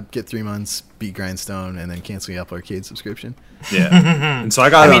sign up, get 3 months, beat Grindstone, and then cancel your Apple Arcade subscription. Yeah. And so I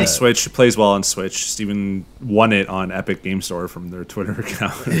got it on Switch. It plays well on Switch. Steven won it on Epic Game Store from their Twitter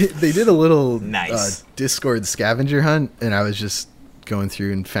account. They did a little nice Discord scavenger hunt, and I was just going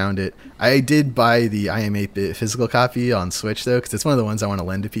through and found it. I did buy the I Am 8-Bit physical copy on Switch, though, because it's one of the ones I want to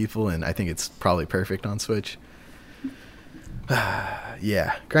lend to people, and I think it's probably perfect on Switch.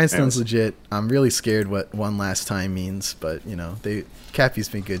 Yeah, Grindstone's legit. I'm really scared what one last time means, but you know, Cappy's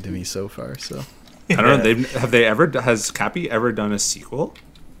been good to me so far. So I don't know. Has Cappy ever done a sequel?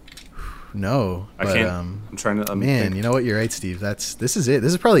 No, I can't. I'm trying to. Man, you know what? You're right, Steve. This is it.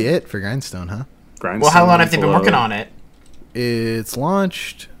 This is probably it for Grindstone, huh? Well, how long have they been working on it? It's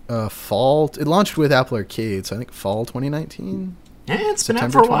launched fall. It launched with Apple Arcade, so I think fall 2019. Yeah, it's been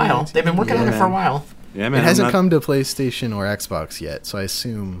out for a while. They've been working on it for a while. Yeah, man. It hasn't come to PlayStation or Xbox yet, so I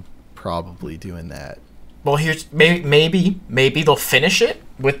assume probably doing that. Well, here's maybe they'll finish it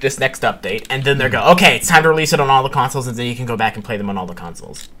with this next update, and then they'll go, okay, it's time to release it on all the consoles, and then you can go back and play them on all the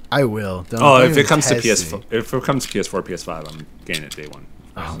consoles. I will. If it comes to PS4, PS5, I'm getting it day one.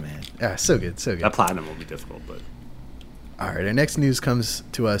 Oh man, yeah, so good. That platinum will be difficult, but. All right, our next news comes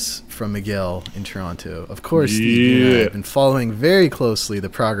to us from Miguel in Toronto. Of course, Steve and I have been following very closely the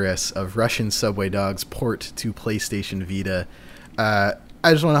progress of Russian Subway Dogs port to PlayStation Vita. I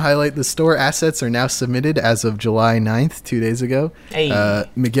just want to highlight the store assets are now submitted as of July 9th, 2 days ago. Hey.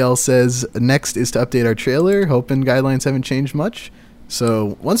 Miguel says, next is to update our trailer, hoping guidelines haven't changed much.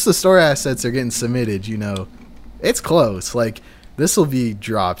 So once the store assets are getting submitted, you know, it's close. Like, this will be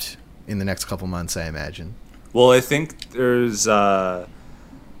dropped in the next couple months, I imagine. Well, I think there's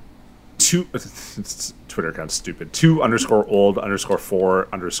two Twitter account's stupid.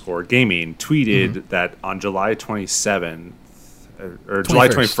 2_old_4_gaming tweeted that on July 27th or July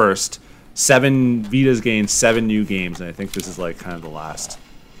 21st, 7 Vitas gained 7 new games, and I think this is like kind of the last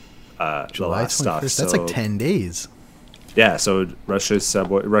July 21st. Stuff. That's like 10 days. Yeah, so Russian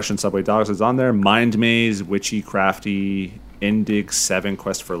Subway Dogs is on there. Mind Maze, Witchy, Crafty, Indig 7,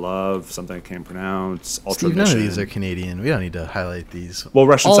 Quest for Love, something I can't pronounce. Ultra Steve, Mission. none of these are Canadian. We don't need to highlight these. Well,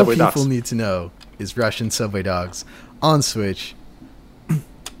 Russian Subway Dogs. All people need to know is Russian Subway Dogs on Switch. We're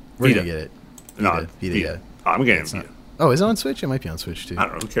going to get it. Vita. I'm getting Vita. Oh, is it on Switch? It might be on Switch, too. I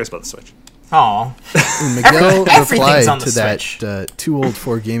don't know. Who cares about the Switch? Aw. Miguel replied on the to Switch. that Too Old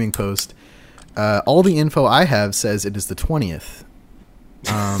for Gaming post. All the info I have says it is the 20th.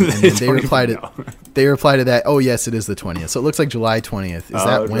 And then they reply to that. Oh yes, it is the 20th. So it looks like July 20th. Is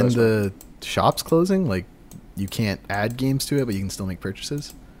that when the shop's closing? Like, you can't add games to it, but you can still make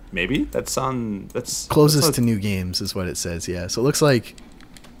purchases. Maybe that's closest to new games is what it says. Yeah. So it looks like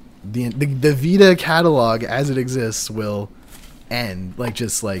the Vita catalog as it exists will end, like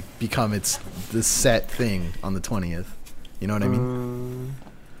just like become the set thing on the 20th. You know what I mean?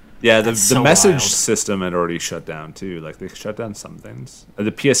 Yeah, the so message wild. system had already shut down too. Like they shut down some things.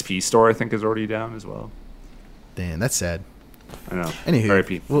 The PSP store I think is already down as well. Damn, that's sad. I know. Anywho,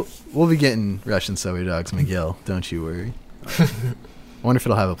 R.I.P. we'll be getting Russian Soy Dogs, Miguel. Don't you worry. I wonder if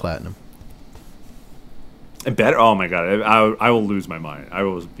it'll have a platinum. And better. Oh my god, I will lose my mind. I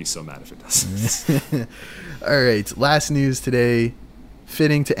will be so mad if it doesn't. All right, last news today.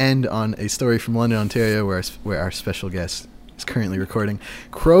 Fitting to end on a story from London, Ontario, where our special guest is currently recording.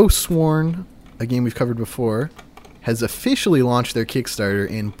 Crow Sworn, a game we've covered before, has officially launched their Kickstarter,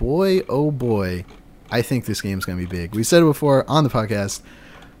 and boy, oh boy, I think this game's going to be big. We said it before on the podcast.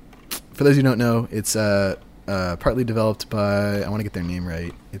 For those who don't know, it's partly developed by, I want to get their name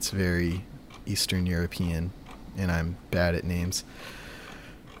right. It's very Eastern European, and I'm bad at names.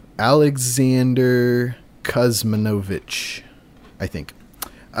 Alexander Kuzmanovich, I think.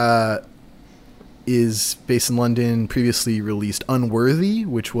 Is based in London, previously released Unworthy,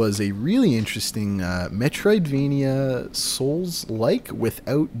 which was a really interesting Metroidvania Souls-like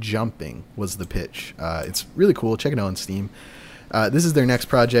without jumping, was the pitch. It's really cool. Check it out on Steam. This is their next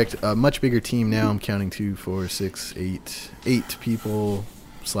project. A much bigger team now. I'm counting 2, 4, 6, 8 people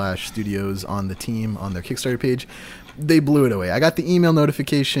 / studios on the team on their Kickstarter page. They blew it away. I got the email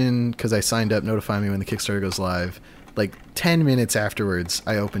notification because I signed up, notify me when the Kickstarter goes live. Like 10 minutes afterwards,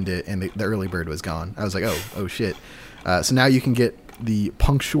 I opened it and the early bird was gone. I was like, oh shit. So now you can get the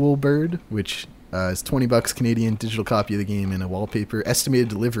Punctual Bird, which is $20 Canadian, digital copy of the game and a wallpaper. Estimated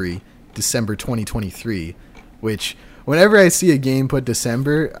delivery December 2023, which whenever I see a game put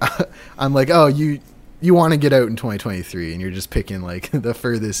December, I'm like, oh, you want to get out in 2023, and you're just picking like the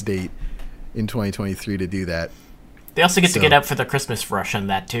furthest date in 2023 to do that. They also get to get up for the Christmas rush on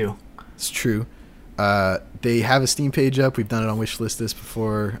that too. It's true. They have a Steam page up. We've done it on Wishlist this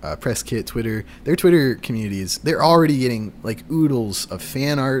before. Press Kit, Twitter. Their Twitter communities, they're already getting like oodles of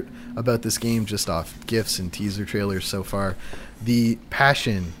fan art about this game just off GIFs and teaser trailers so far. The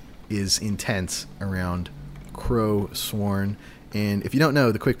passion is intense around Crow Sworn. And if you don't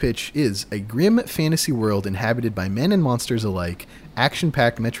know, the quick pitch is a grim fantasy world inhabited by men and monsters alike,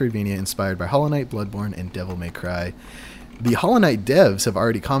 action-packed Metroidvania inspired by Hollow Knight, Bloodborne, and Devil May Cry. The Hollow Knight devs have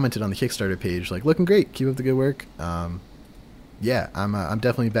already commented on the Kickstarter page, like, looking great, keep up the good work. Yeah, I'm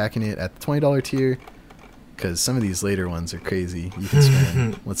definitely backing it at the $20 tier, because some of these later ones are crazy. You can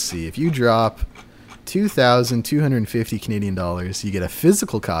spend, let's see, if you drop 2,250 Canadian dollars, you get a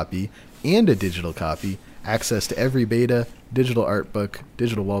physical copy and a digital copy, access to every beta, digital art book,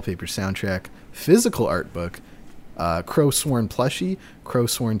 digital wallpaper soundtrack, physical art book, Crow Sworn plushie, Crow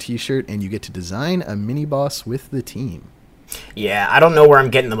Sworn t-shirt, and you get to design a mini-boss with the team. Yeah, I don't know where I'm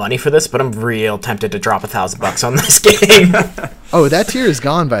getting the money for this, but I'm real tempted to drop $1,000 on this game. Oh, that tier is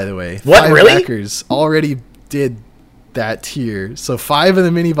gone, by the way. What, 5 really? backers already did that tier. So 5 of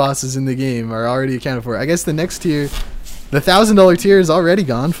the mini-bosses in the game are already accounted for. I guess the next tier, the $1,000 tier is already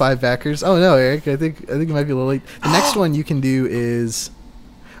gone, 5 backers. Oh, no, Eric, I think it might be a little late. The next one you can do is...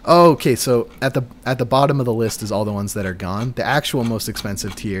 Oh, okay, so at the bottom of the list is all the ones that are gone. The actual most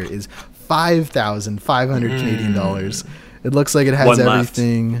expensive tier is 5,500 Canadian dollars. It looks like it has One left.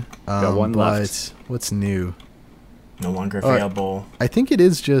 everything. Got one but left. what's new? No longer available. I think it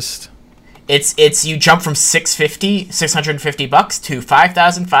is just... It's you jump from $650 to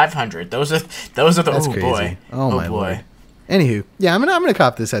 5,500. Those are the That's oh crazy. boy. Oh my boy. Lord. Anywho, yeah, I'm gonna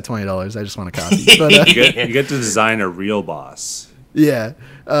cop this at $20. I just want a copy. But You get to design a real boss. yeah,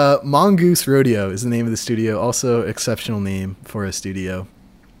 Mongoose Rodeo is the name of the studio. Also, exceptional name for a studio.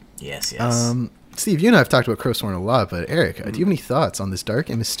 Yes. Steve, you and I have talked about Crow Sworn a lot, but Eric, do you have any thoughts on this dark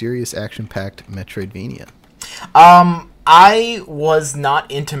and mysterious action-packed Metroidvania? I was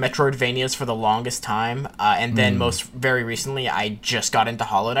not into Metroidvanias for the longest time, and then very recently, I just got into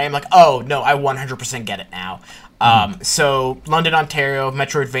Hollow Knight. I'm like, oh no, I 100% get it now. So London, Ontario,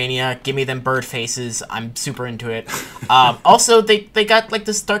 Metroidvania, give me them bird faces. I'm super into it. Also, they got like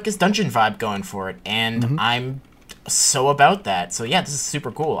this Darkest Dungeon vibe going for it, and I'm so about that. So yeah, this is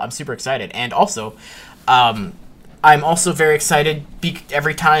super cool. I'm super excited, and also, I'm also very excited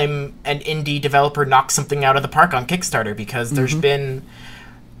every time an indie developer knocks something out of the park on Kickstarter, because there's been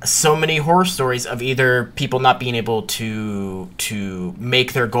so many horror stories of either people not being able to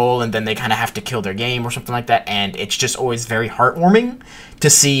make their goal and then they kind of have to kill their game or something like that, and it's just always very heartwarming to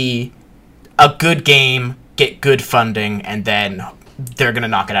see a good game get good funding and then they're going to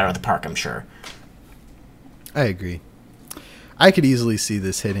knock it out of the park, I'm sure. I agree. I could easily see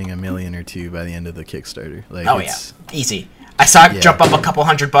this hitting $1 million or $2 million by the end of the Kickstarter. Like, Oh yeah, easy. I saw it jump up a couple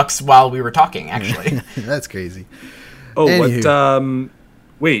 $100 while we were talking, actually. That's crazy. Oh, Anywho.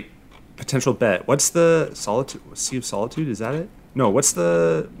 wait, potential bet. What's the Sea of Solitude? Is that it? No, what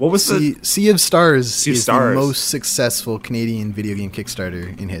was the Sea of Stars Sea of is Stars. the most successful Canadian video game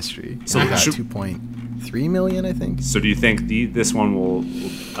Kickstarter in history. So we got 2.3 million, I think. So do you think this one will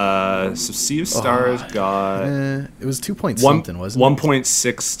so Sea of Stars got It was 2 point something, wasn't it?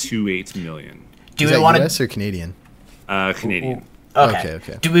 1.628 million. Do Is we that want US or Canadian? Canadian. Okay.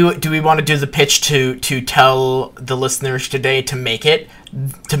 Okay. Do we want to do the pitch to tell the listeners today to make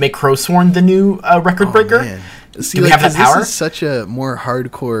Crowsworn the new record breaker? Man. See, Do we have that 'cause power? This is such a more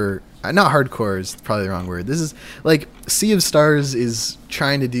hardcore. Not hardcore is probably the wrong word. This is like Sea of Stars is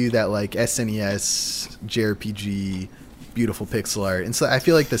trying to do that like SNES JRPG, beautiful pixel art, and so I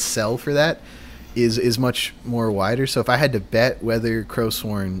feel like the sell for that is much more wider. So if I had to bet whether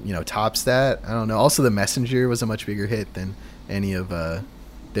Crowsworn tops that, I don't know. Also, The Messenger was a much bigger hit than any of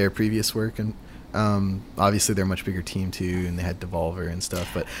their previous work, and obviously they're a much bigger team too, and they had Devolver and stuff.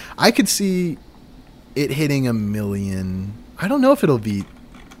 But I could see it hitting 1 million. I don't know if it'll beat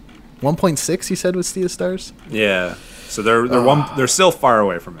 1.6. You said with Sea of Stars. Yeah. So they're still far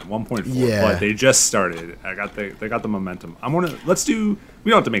away from it. 1.4. Yeah. But they just started. They got the momentum. Let's do. We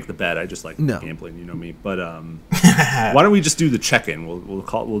don't have to make the bet. I just like gambling. You know me. But why don't we just do the check-in?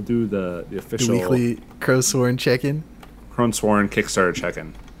 We'll do the official The weekly Crowsworn check-in. Crowsworn Kickstarter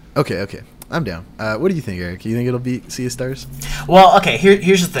check-in. Okay. I'm down. What do you think, Eric? You think it'll beat Sea of Stars? Well, okay.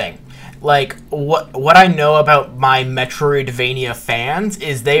 Here's the thing. Like what I know about my Metroidvania fans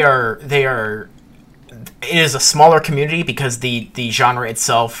is they are. It is a smaller community because the genre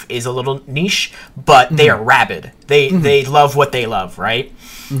itself is a little niche, but they are rabid. They love what they love, right?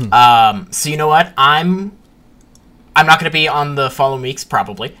 So you know what? I'm not going to be on the following weeks,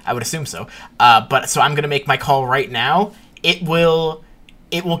 probably. I would assume so. But so I'm going to make my call right now. It will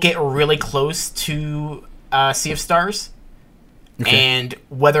get really close to Sea of Stars. Okay. And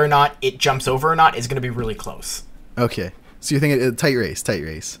whether or not it jumps over or not is going to be really close. Okay. So you're thinking a tight race.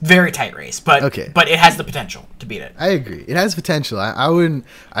 Very tight race, but it has the potential to beat it. I agree. It has potential. I wouldn't.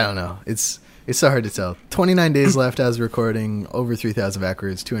 I don't know. It's so hard to tell. 29 days left as recording. Over 3,000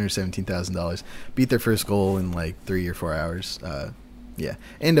 backwards. $217,000. Beat their first goal in like 3 or 4 hours. Yeah.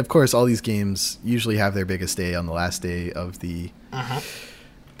 And of course, all these games usually have their biggest day on the last day of the.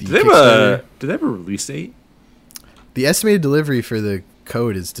 Did they have a release date? The estimated delivery for the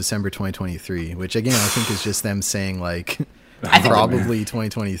code is December 2023, which again I think is just them saying like probably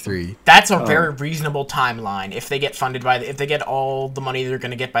 2023. That's a very reasonable timeline if they get funded if they get all the money they're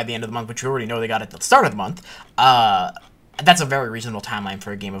going to get by the end of the month, which we already know they got at the start of the month. That's a very reasonable timeline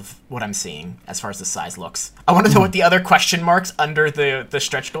for a game of what I'm seeing as far as the size looks. I want to know what the other question marks under the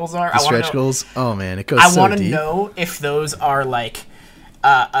stretch goals are. The stretch goals? Oh man, it goes so deep. I want to know if those are like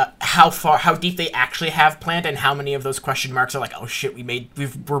how deep they actually have planned, and how many of those question marks are like, oh shit,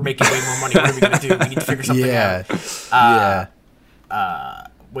 we're making way more money. What are we gonna do? We need to figure something out.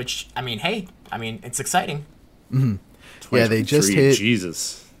 Which it's exciting. Mm-hmm. Yeah, they just hit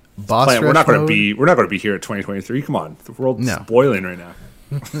Jesus. Boss rush we're not going mode. to be here at 2023. Come on, the world's boiling right now.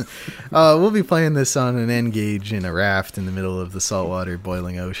 We'll be playing this on an N-Gage in a raft in the middle of the saltwater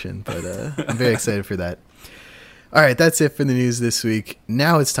boiling ocean, but I'm very excited for that. All right, that's it for the news this week.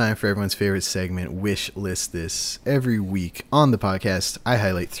 Now it's time for everyone's favorite segment, Wish List This. Every week on the podcast, I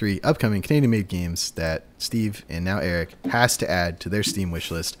highlight 3 upcoming Canadian-made games that Steve and now Eric has to add to their Steam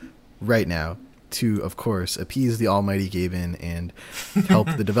wish list right now to, of course, appease the almighty Gaben and help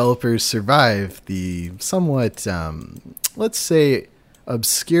the developers survive the somewhat, let's say,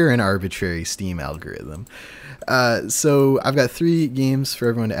 obscure and arbitrary Steam algorithm. So I've got 3 games for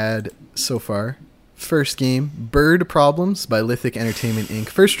everyone to add so far. First game, Bird Problems by Lithic Entertainment Inc.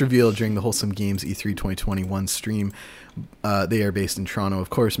 First revealed during the Wholesome Games E3 2021 stream. They are based in Toronto, of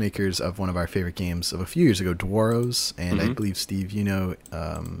course, makers of one of our favorite games of a few years ago, Dwarrows. And I believe, Steve, you know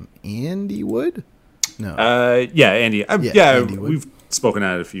Andy Wood? No. Yeah, Andy. Andy Wood. We've spoken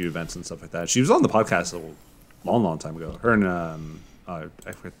at a few events and stuff like that. She was on the podcast a long time ago. Her and I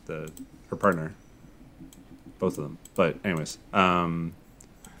forget her partner. Both of them. But anyways,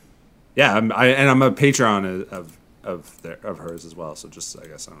 yeah, I'm a Patreon of hers as well. So just, I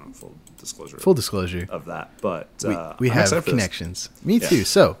guess, I don't know, full disclosure of that. But we have connections. Me too.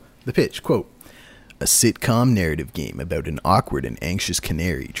 So the pitch, quote, a sitcom narrative game about an awkward and anxious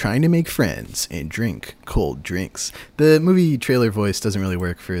canary trying to make friends and drink cold drinks. The movie trailer voice doesn't really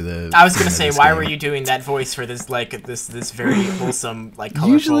work for the. I was gonna say, why were you doing that voice for this this very wholesome, like,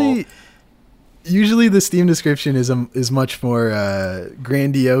 colorful? Usually the Steam description is much more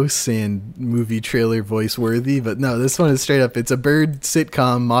grandiose and movie trailer voice worthy, but no, this one is straight up. It's a bird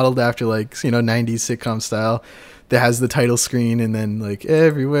sitcom modeled after 90s sitcom style that has the title screen and then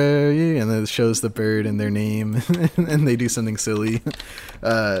everywhere, and then it shows the bird and their name and they do something silly.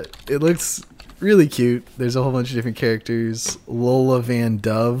 It looks really cute. There's a whole bunch of different characters. Lola Van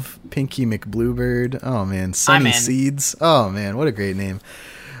Dove, Pinky McBluebird. Oh man, Sunny Seeds. Oh man, what a great name.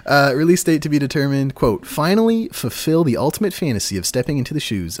 Release date to be determined. Quote, finally fulfill the ultimate fantasy of stepping into the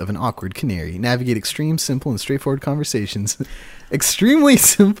shoes of an awkward canary. Navigate extreme, simple, and straightforward conversations. Extremely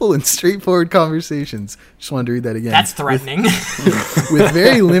simple and straightforward conversations. Just wanted to read that again. That's threatening. With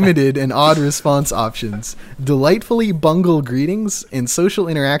very limited and odd response options. Delightfully bungle greetings and social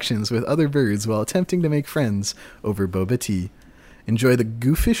interactions with other birds while attempting to make friends over boba tea. Enjoy the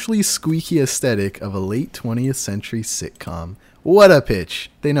goofishly squeaky aesthetic of a late 20th century sitcom. What a pitch.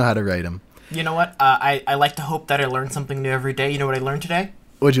 They know how to write them. You know what? I like to hope that I learn something new every day. You know what I learned today?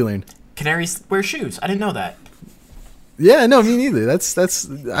 What'd you learn? Canaries wear shoes. I didn't know that. Yeah, no, me neither.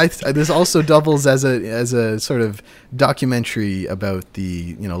 This also doubles as a sort of documentary about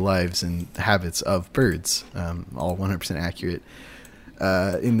the lives and habits of birds. All 100% accurate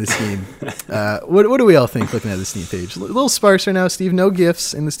in this game. What do we all think looking at the Steam page? A little sparse right now, Steve. No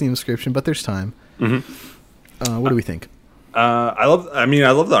gifts in the Steam description, but there's time. Mm-hmm. What do we think? I love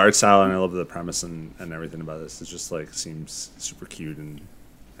the art style and I love the premise and everything about this. It just seems super cute and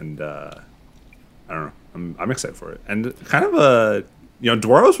I don't know. I'm excited for it. And kind of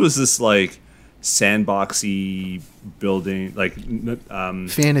Dwarves was this sandboxy building,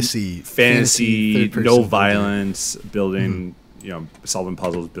 fantasy, no violence building, solving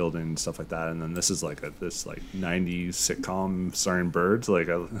puzzles, building stuff like that. And then this is this 90s sitcom starring birds.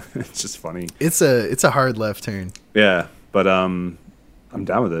 It's just funny. It's a hard left turn. Yeah. But I'm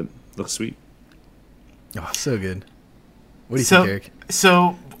down with it. Looks sweet. Oh, so good. What do you think, Eric?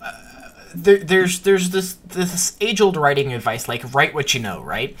 So there's this age-old writing advice, write what you know,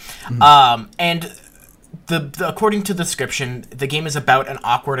 right? Mm-hmm. And the according to the description, the game is about an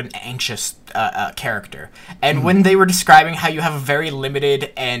awkward and anxious character. And when they were describing how you have a very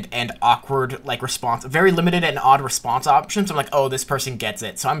limited and awkward response, very limited and odd response options, I'm like, oh, this person gets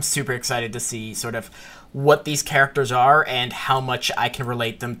it. So I'm super excited to see sort of what these characters are and how much I can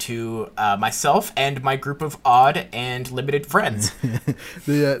relate them to myself and my group of odd and limited friends.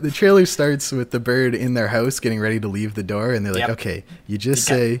 The trailer starts with the bird in their house getting ready to leave the door, and they're like, okay, you just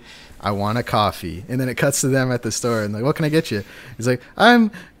say, I want a coffee. And then it cuts to them at the store, and what can I get you? He's like, I'm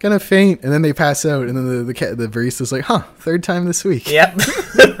going to faint. And then they pass out, and then the barista's like, third time this week. Yep.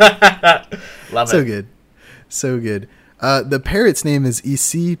 Love it. So good. So good. The parrot's name is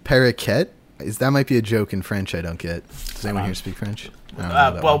Ici Paraquet. That might be a joke in French I don't get. Does anyone here speak French?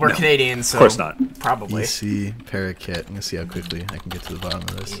 We're Canadian, so of course not. Probably. Ici Paraquet. I'm going to see how quickly I can get to the bottom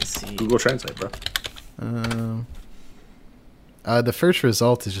of this. Google Translate, bro. The first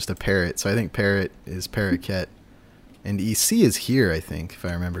result is just a parrot, so I think parrot is paraquet. And EC is here, I think, if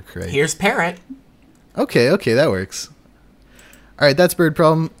I remember correctly. Here's parrot. Okay, that works. All right, that's Bird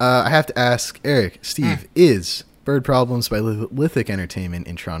Problem. I have to ask, Eric, Steve, is Bird Problems by Lithic Entertainment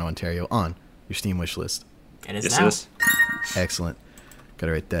in Toronto, Ontario on your Steam wish list? It is yes, now. It is. Excellent.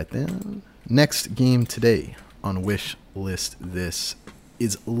 Gotta write that down. Next game today on wish list this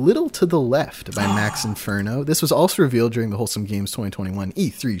is Little to the Left by Max Inferno. This was also revealed during the Wholesome Games 2021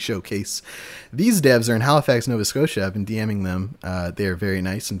 E3 showcase. These devs are in Halifax, Nova Scotia. I've been DMing them. They are very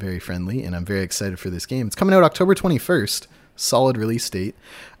nice and very friendly, and I'm very excited for this game. It's coming out October 21st. Solid release date.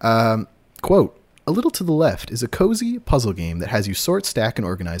 Quote, A Little to the Left is a cozy puzzle game that has you sort, stack, and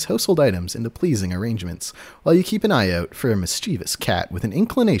organize household items into pleasing arrangements, while you keep an eye out for a mischievous cat with an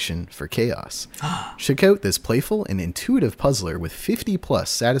inclination for chaos. Check out this playful and intuitive puzzler with 50-plus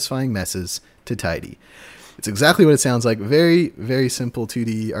satisfying messes to tidy. It's exactly what it sounds like. Very, very simple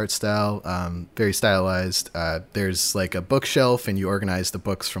 2D art style, very stylized. There's a bookshelf, and you organize the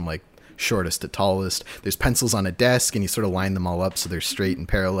books from shortest to tallest. There's pencils on a desk, and you sort of line them all up so they're straight and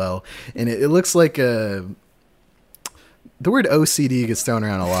parallel. And it looks like the word OCD gets thrown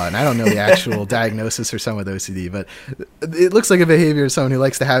around a lot, and I don't know the actual diagnosis for someone with OCD, but it looks like a behavior of someone who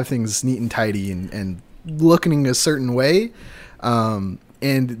likes to have things neat and tidy and looking a certain way. And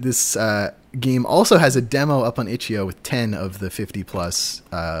this game also has a demo up on itch.io with 10 of the 50 plus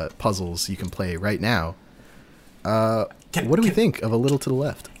puzzles you can play right now. What do we think of A Little to the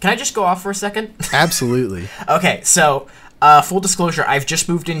Left? Can I just go off for a second? Absolutely. Okay, so full disclosure, I've just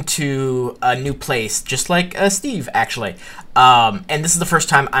moved into a new place, just like Steve, actually. And this is the first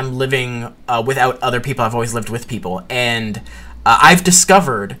time I'm living without other people. I've always lived with people. And I've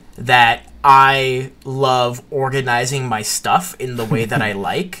discovered that I love organizing my stuff in the way that I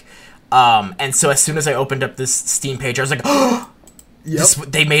like. And so as soon as I opened up this Steam page, I was like, oh, Yep.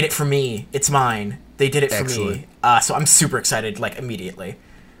 they made it for me. It's mine. They did it for Excellent. me. So I'm super excited, like, immediately.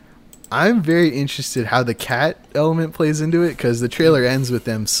 I'm very interested how the cat element plays into it, because the trailer ends with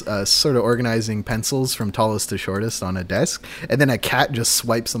them sort of organizing pencils from tallest to shortest on a desk, and then a cat just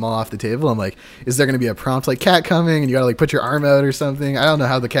swipes them all off the table. I'm like, is there going to be a prompt like cat coming, and you got to like put your arm out or something? I don't know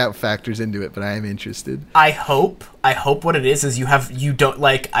how the cat factors into it, but I am interested. I hope what it is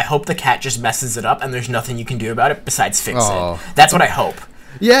I hope the cat just messes it up and there's nothing you can do about it besides fix Oh. it. That's what I hope.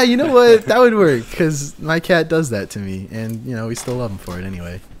 Yeah, you know what? That would work, because my cat does that to me, and you know we still love him for it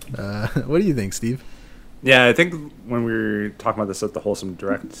anyway. What do you think, Steve? Yeah, I think when we were talking about this at the Wholesome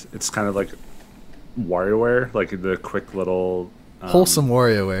Direct, it's kind of like WarioWare, like the quick little Wholesome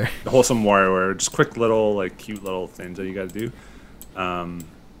WarioWare. the Wholesome WarioWare, just quick little like cute little things that you got to do.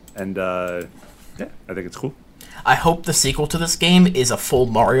 Yeah, I think it's cool. I hope the sequel to this game is a full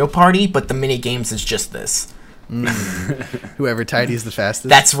Mario Party, but the mini games is just this. Whoever tidies the fastest.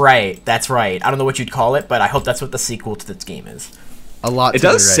 That's right. I don't know what you'd call it, but I hope that's what the sequel to this game is. A lot. It to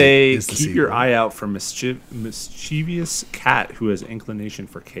the does right say is the keep your sequel. eye out for mischievous cat who has inclination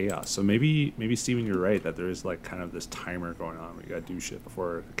for chaos. So maybe Steven, you're right that there is like kind of this timer going on where you gotta do shit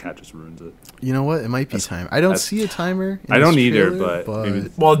before the cat just ruins it. You know what? It might be time. I don't see a timer. I in don't this either, trailer, but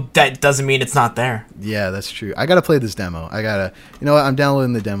maybe- Well, that doesn't mean it's not there. yeah, that's true. I gotta play this demo. You know what? I'm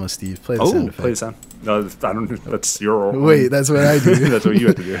downloading the demo, Steve. Play the sound effect. Play the sound. No, I don't. That's your. Wait, that's what I do. That's what you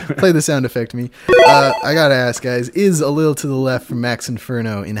have to do. Play the sound effect, me. I gotta ask, guys, is A Little to the Left from Max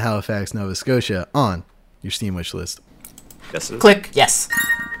Inferno in Halifax, Nova Scotia on your Steam wish list? Yes, it is. Click. Yes.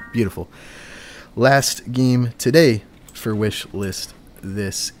 Beautiful. Last game today for wish list.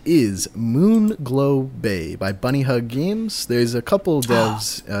 This is Moonglow Bay by Bunny Hug Games. There's a couple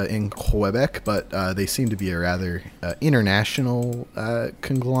devs in Quebec, but they seem to be a rather international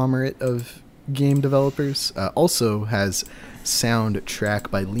conglomerate of game developers. Also has soundtrack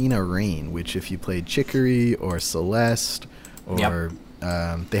by Lena Rain, which if you played Chicory or Celeste, or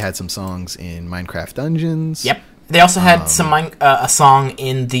they had some songs in Minecraft Dungeons. Yep. They also had a song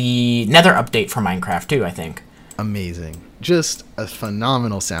in the Nether update for Minecraft too, I think. Amazing. Just a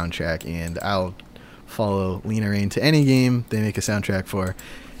phenomenal soundtrack, and I'll follow Lena Rain to any game they make a soundtrack for,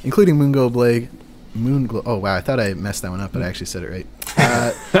 including Moonglow. Oh, wow, I thought I messed that one up, but I actually said it right.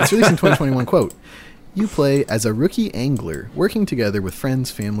 It's released in 2021, quote, "You play as a rookie angler, working together with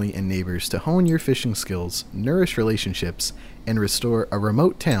friends, family, and neighbors to hone your fishing skills, nourish relationships, and restore a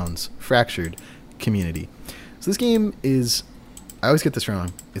remote town's fractured community." So this game is, I always get this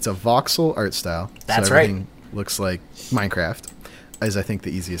wrong, it's a voxel art style. That's so right. everything looks like Minecraft, is I think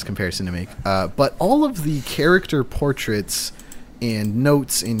the easiest comparison to make. But all of the character portraits and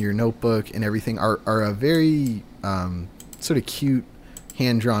notes in your notebook and everything are a very sort of cute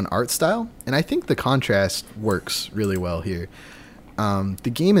hand-drawn art style, and I think the contrast works really well here.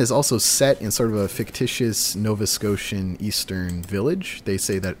 The game is also set in sort of a fictitious Nova Scotian eastern village. They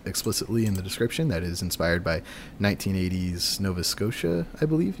say that explicitly in the description, that is inspired by 1980s Nova Scotia, I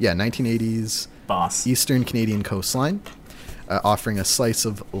believe. Yeah, 1980s Boss. Eastern Canadian coastline, offering a slice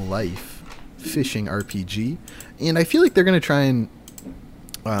of life fishing RPG. And I feel like they're going to try and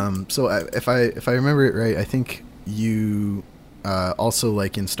if I remember it right, I think you also,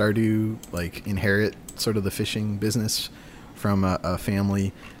 like in Stardew, like inherit sort of the fishing business from a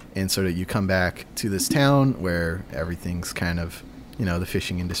family, and sort of you come back to this town where everything's kind of, you know, the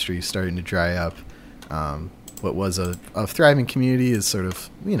fishing industry is starting to dry up. What was a thriving community is sort of,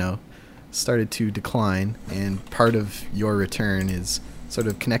 you know, started to decline, and part of your return is sort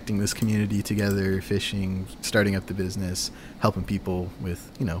of connecting this community together, fishing, starting up the business, helping people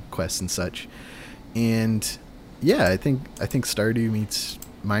with, you know, quests and such. And yeah, I think Stardew meets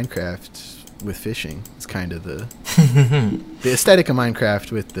Minecraft with fishing. It's kind of the aesthetic of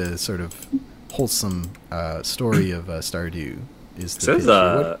Minecraft with the sort of wholesome story of Stardew is the Says,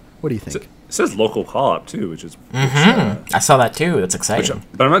 picture. What do you think? It says local co-op too, which is I saw that too. That's exciting.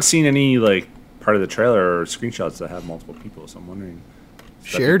 but I'm not seeing any like part of the trailer or screenshots that have multiple people, so I'm wondering. if that'd be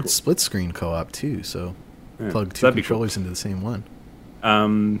Shared cool. split screen co-op too, so Yeah, plug so two that'd be cool. controllers into the same one.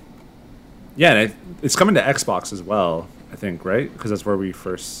 Yeah, and it's coming to Xbox as well, I think, right? Because that's where we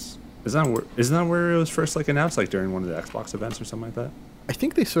first. Isn't that where it was first like announced, like during one of the Xbox events or something like that? I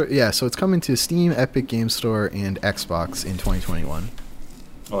think so it's coming to Steam, Epic Game Store, and Xbox in 2021.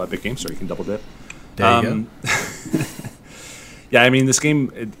 Oh, Epic Game Store, you can double dip. There you go. Yeah, I mean this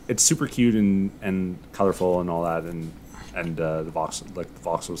game it's super cute and colorful and all that, and the voxel /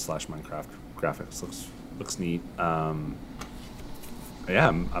 Minecraft graphics looks neat. yeah,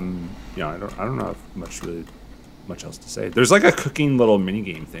 I'm I don't know much else to say. There's like a cooking little mini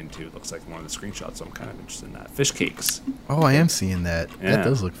game thing too. It looks like one of the screenshots, so I'm kind of interested in that. Fish cakes. Oh, I am seeing that. Yeah. That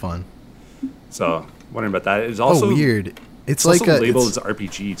does look fun. So wondering about that. It's also weird. It's like also labeled as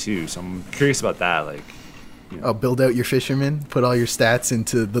RPG too, so I'm curious about that. Like, oh, build out your fisherman, put all your stats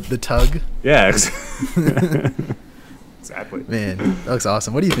into the tug. Yeah, exactly. Man, that looks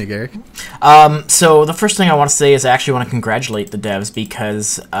awesome. What do you think, Eric? So the first thing I want to say is I actually want to congratulate the devs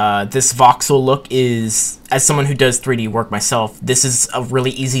because this voxel look is, as someone who does 3D work myself, this is a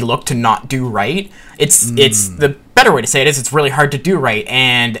really easy look to not do right. It's the better way to say it is it's really hard to do right,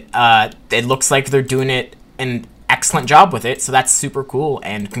 and it looks like they're doing it an excellent job with it, so that's super cool,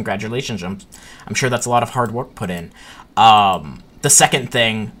 and congratulations. I'm sure that's a lot of hard work put in. The second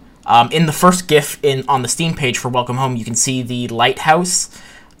thing, in the first GIF on the Steam page for Welcome Home, you can see the lighthouse,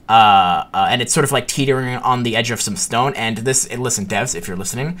 and it's sort of like teetering on the edge of some stone. And listen, devs, if you're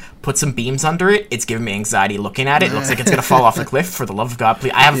listening, put some beams under it. It's giving me anxiety looking at it. It looks like it's gonna fall off the cliff. For the love of God,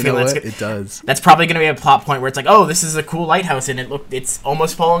 please! I have a feeling it does. That's probably gonna be a plot point where it's like, oh, this is a cool lighthouse, and it's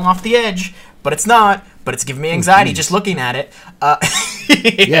almost falling off the edge, but it's not. But it's giving me anxiety just looking at it.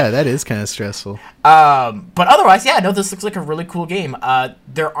 Yeah, that is kind of stressful. But otherwise, yeah, no, this looks like a really cool game.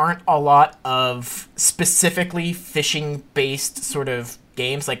 There aren't a lot of specifically fishing-based sort of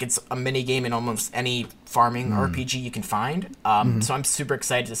games. Like, it's a mini game in almost any farming RPG you can find. So I'm super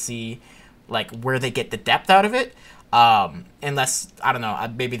excited to see like where they get the depth out of it. Unless, I don't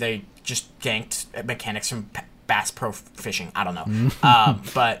know, maybe they just ganked mechanics from Bass Pro Fishing. I don't know.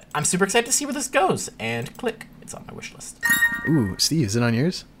 But I'm super excited to see where this goes. And click. It's on my wish list. Ooh, Steve, is it on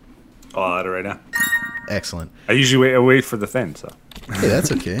yours? Oh, I'll add it right now. Excellent. I usually wait for the thing, so. Hey,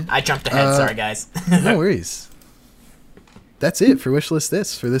 that's okay. I jumped ahead. Sorry, guys. No worries. That's it for Wishlist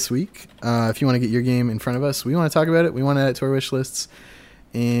This for this week. If you want to get your game in front of us, we want to talk about it. We want to add it to our wish lists.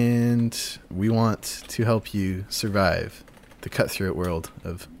 And we want to help you survive the cutthroat world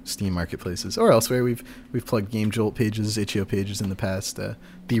of Steam marketplaces or elsewhere. We've plugged Game Jolt pages, itch.io pages in the past.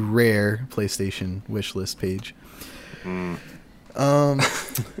 The rare PlayStation wishlist page.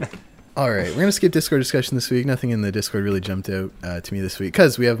 All right, we're gonna skip Discord discussion this week. Nothing in the Discord really jumped out to me this week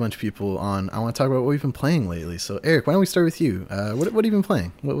because we have a bunch of people on. I want to talk about what we've been playing lately. So Eric, why don't we start with you? What have you been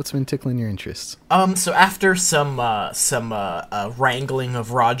playing? What's been tickling your interests? So after some wrangling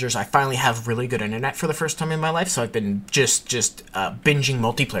of Rogers, I finally have really good internet for the first time in my life. So I've been just binging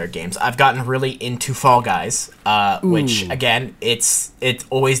multiplayer games. I've gotten really into Fall Guys, which again, it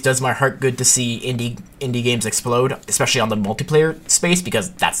always does my heart good to see indie games explode, especially on the multiplayer space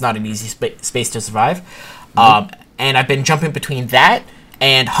because that's not an easy space to survive. And I've been jumping between that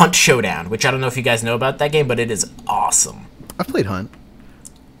and Hunt Showdown, which I don't know if you guys know about that game, but it is awesome. I've played Hunt.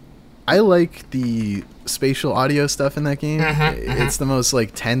 I like the spatial audio stuff in that game. It's the most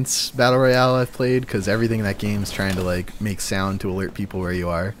like tense battle royale I've played because everything in that game is trying to like make sound to alert people where you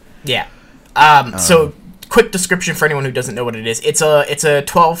are. Yeah. So quick description for anyone who doesn't know what it is. It's a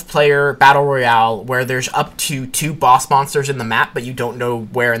 12-player battle royale where there's up to 2 boss monsters in the map, but you don't know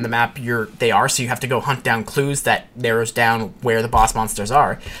where in the map they are, so you have to go hunt down clues that narrows down where the boss monsters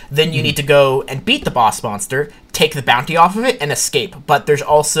are. Then you need to go and beat the boss monster, take the bounty off of it, and escape. But there's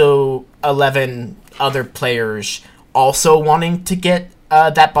also 11 other players also wanting to get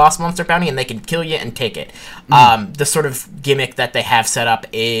that boss monster bounty, and they can kill you and take it. The sort of gimmick that they have set up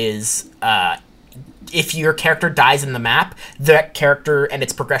is if your character dies in the map, that character and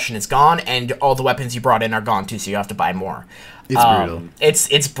its progression is gone, and all the weapons you brought in are gone too, so you have to buy more. It's brutal.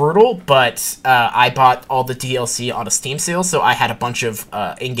 It's brutal, but I bought all the DLC on a Steam sale, so I had a bunch of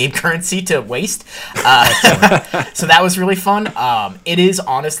in-game currency to waste. So that was really fun. It is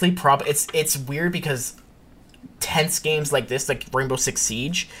honestly it's weird because tense games like this, like Rainbow Six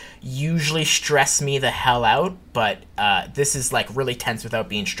Siege, usually stress me the hell out, but this is like really tense without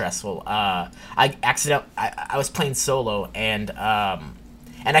being stressful. I was playing solo and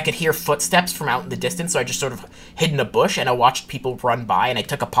I could hear footsteps from out in the distance, so I just sort of hid in a bush and I watched people run by and I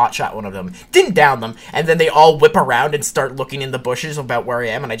took a pot shot at one of them, didn't down them, and then they all whip around and start looking in the bushes about where I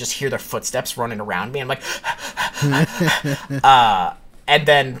am, and I just hear their footsteps running around me. I'm like and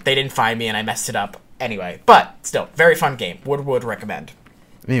then they didn't find me and I messed it up. Anyway, but still, very fun game. Would recommend.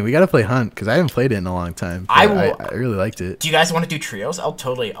 Man, we gotta play Hunt because I haven't played it in a long time. I really liked it. Do you guys want to do trios? I'll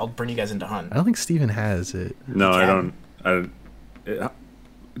bring you guys into Hunt. I don't think Steven has it. No, I don't.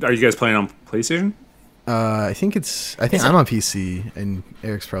 Are you guys playing on PlayStation? I think I'm on PC and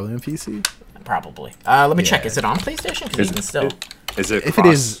Eric's probably on PC. Probably. Let me check. Is it on PlayStation? Because you can still. Is it? If it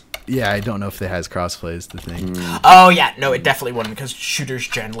is. Yeah, I don't know if it has crossplay is the thing. Oh, yeah. No, it definitely wouldn't, because shooters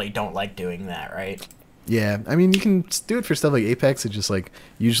generally don't like doing that, right? Yeah, I mean, you can do it for stuff like Apex. It's just like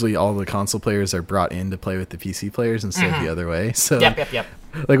usually all the console players are brought in to play with the PC players instead of the other way. So, Yep.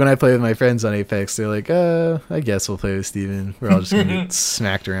 like when I play with my friends on Apex, they're like, I guess we'll play with Steven. We're all just going to get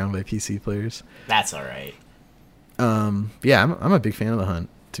smacked around by PC players. That's all right. Yeah, I'm a big fan of the hunt,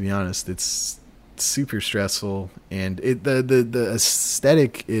 to be honest. It's super stressful, and the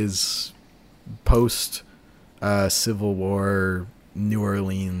aesthetic is post Civil War New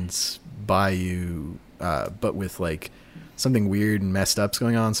Orleans Bayou, but with like something weird and messed up's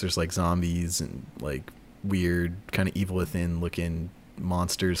going on. So there's like zombies and like weird kind of Evil Within looking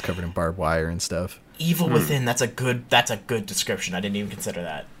monsters covered in barbed wire and stuff. Evil Within. That's a good description. I didn't even consider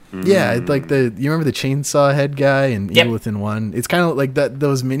that. Yeah, like you remember the chainsaw head guy in Yep. Evil Within 1? It's kind of like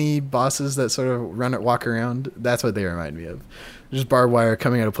those mini bosses that sort of walk around. That's what they remind me of. Just barbed wire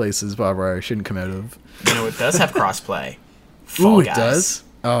coming out of places barbed wire shouldn't come out of. You know, it does have crossplay. Ooh, Fall Guys. it does?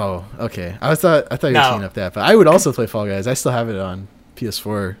 Oh, okay. I thought you were No. teeing up that, but I would also play Fall Guys. I still have it on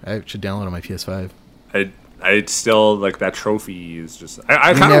PS4. I should download it on my PS5. I still like that trophy is just.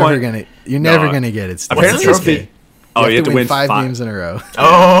 I You're kind of want. never gonna get it. Steve. Apparently, What's it's the been. trophy? Oh, you have to win five games in a row.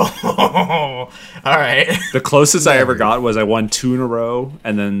 Oh, all right. The closest I ever got was I won 2 in a row,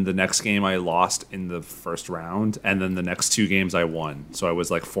 and then the next game I lost in the first round, and then the next 2 games I won. So I was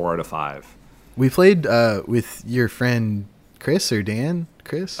like 4 out of 5. We played with your friend Chris or Dan?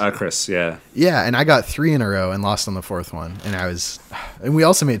 Chris? Chris, yeah. Yeah, and I got 3 in a row and lost on the 4th one, and we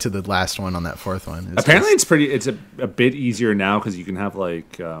also made it to the last one on that 4th one. Apparently, it's a bit easier now because you can have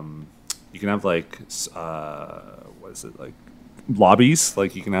like what is it, like lobbies?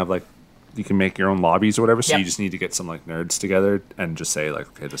 Like you can make your own lobbies or whatever. So Yep. you just need to get some like nerds together and just say like,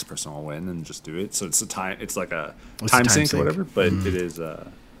 okay, this person will win, and just do it. So it's like a time sync or whatever. But it is.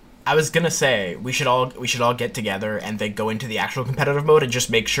 I was gonna say we should all get together and then go into the actual competitive mode and just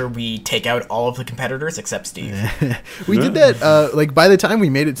make sure we take out all of the competitors except Steve. We did that, like, by the time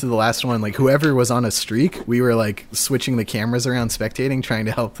we made it to the last one, like, whoever was on a streak, we were, like, switching the cameras around, spectating, trying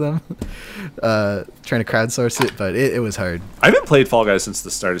to help them, trying to crowdsource it, but it was hard. I haven't played Fall Guys since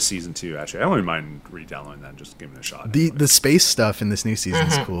the start of season 2. Actually, I wouldn't mind re-downloading that and just giving it a shot. The space stuff in this new season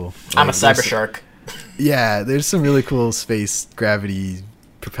is cool. I'm a Like, cyber there's- shark. Yeah, there's some really cool space gravity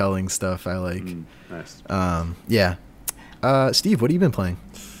propelling stuff I like. Nice. Yeah. Steve, what have you been playing?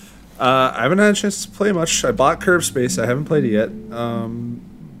 I haven't had a chance to play much. I bought Curve Space. I haven't played it yet.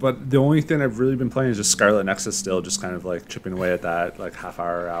 But the only thing I've really been playing is just Scarlet Nexus still, just kind of like chipping away at that, like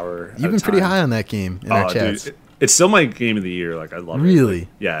hour. You've been pretty high on that game in our chats. Dude, it's still my game of the year. Like I love it. Really? Like,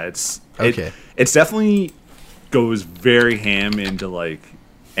 yeah, it's Okay. It's definitely goes very ham into like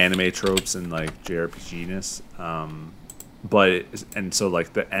anime tropes and like JRPG-ness. So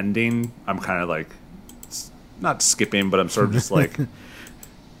like the ending, I'm kind of like not skipping, but I'm sort of just like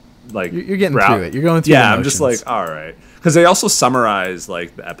You're getting through it. You're going through. Yeah, the I'm just motions. like, all right, because they also summarize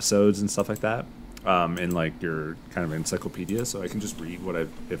like the episodes and stuff like that in like your kind of encyclopedia, so I can just read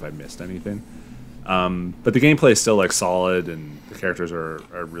if I missed anything. But the gameplay is still like solid, and the characters are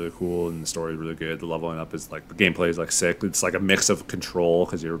really cool, and the story is really good. The leveling up is like the gameplay is like sick. It's like a mix of Control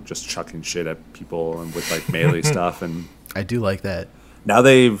because you're just chucking shit at people and with like melee stuff, and I do like that. now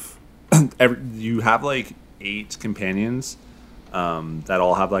you have like 8 companions that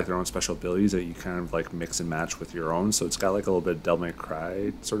all have like their own special abilities that you kind of like mix and match with your own. So it's got like a little bit of Devil May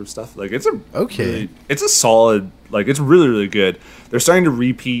Cry sort of stuff. Like it's it's a solid, like it's really, really good. They're starting to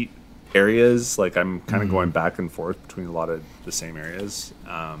repeat areas. Like I'm kind of going back and forth between a lot of the same areas.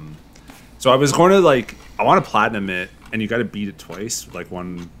 So I was going to like, I want to platinum it, and you got to beat it twice, like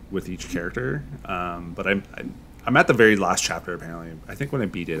one with each character. But I'm at the very last chapter apparently. I think when I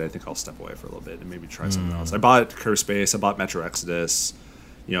beat it, I think I'll step away for a little bit and maybe try something else. I bought Curse Space. I bought Metro Exodus.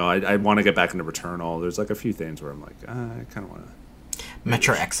 You know, I want to get back into Returnal. There's like a few things where I'm like, I kind of want to.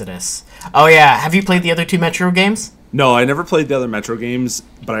 Metro Exodus. Oh yeah, have you played the other 2 Metro games? No, I never played the other Metro games,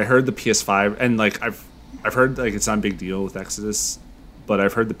 but I heard the PS5, and like I've heard like it's not a big deal with Exodus, but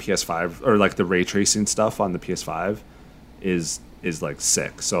I've heard the PS5 or like the ray tracing stuff on the PS5 is like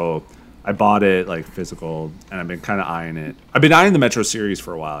sick. So I bought it like physical, and I've been kind of eyeing it. I've been eyeing the Metro series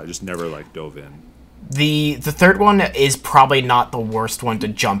for a while. I just never like dove in. The third one is probably not the worst one to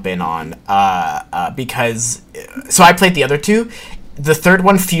jump in on, because so I played the other 2. The third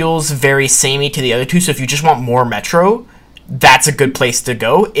one feels very samey to the other 2, so if you just want more Metro, that's a good place to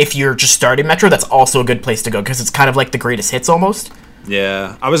go. If you're just starting Metro, that's also a good place to go, because it's kind of like the greatest hits almost.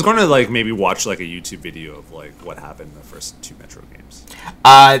 Yeah, I was going to like maybe watch like a YouTube video of like what happened in the first 2 Metro games.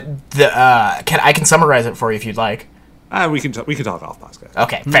 I can summarize it for you if you'd like. We can talk off podcast.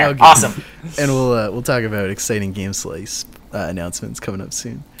 Okay, fair, Okay. awesome. And we'll talk about exciting game slice announcements coming up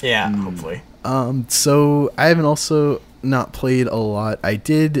soon. Yeah, hopefully. So I haven't also not played a lot. I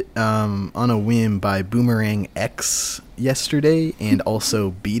did on a whim buy Boomerang X yesterday and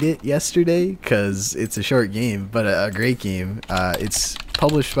also beat it yesterday because it's a short game but a great game. It's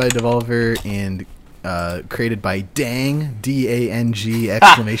published by Devolver and created by Dang, D-A-N-G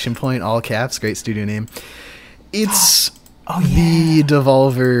exclamation point, all caps, great studio name. It's the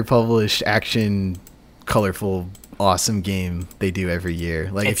Devolver published action, colorful, awesome game they do every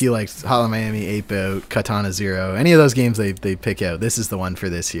year. Like if you like Hotline Miami, Ape Out, Katana Zero, any of those games they pick out, this is the one for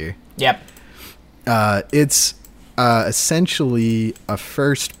this year. Yep. It's essentially a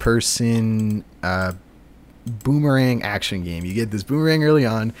first-person boomerang action game. You get this boomerang early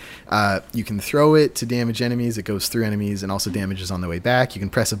on. You can throw it to damage enemies. It goes through enemies and also damages on the way back. You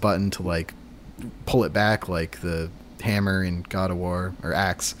can press a button to like pull it back, like the hammer in God of War or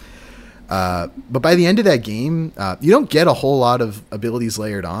axe. But by the end of that game, you don't get a whole lot of abilities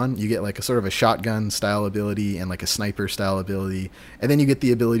layered on. You get like a sort of a shotgun style ability and like a sniper style ability. And then you get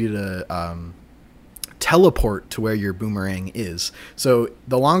the ability to teleport to where your boomerang is. So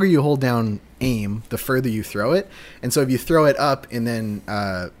the longer you hold down aim, the further you throw it. And so if you throw it up and then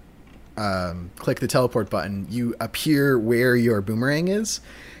click the teleport button, you appear where your boomerang is.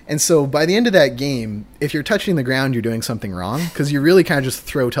 And so by the end of that game, if you're touching the ground, you're doing something wrong because you really kind of just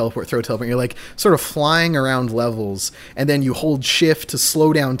throw, teleport. You're like sort of flying around levels, and then you hold shift to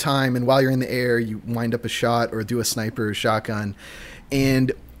slow down time. And while you're in the air, you wind up a shot or do a sniper or shotgun.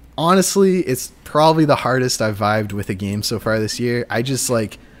 And honestly, it's probably the hardest I've vibed with a game so far this year. I just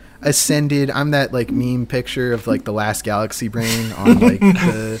like ascended. I'm that like meme picture of like the last Galaxy Brain on like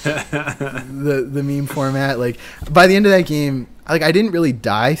the meme format. Like by the end of that game, like I didn't really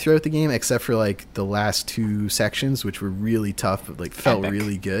die throughout the game except for like the last two sections, which were really tough, but like felt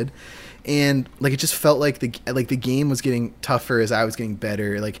really good. And like it just felt like the game was getting tougher as I was getting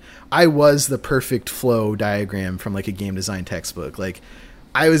better. Like I was the perfect flow diagram from like a game design textbook. Like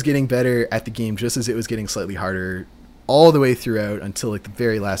I was getting better at the game just as it was getting slightly harder all the way throughout until like the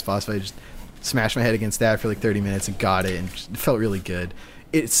very last boss fight. I just smashed my head against that for like 30 minutes and got it, and it felt really good.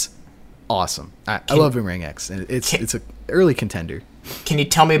 It's awesome. I love Boomerang X, and it's an early contender. Can you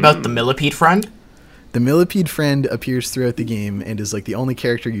tell me about the Millipede friend? The Millipede friend appears throughout the game and is like the only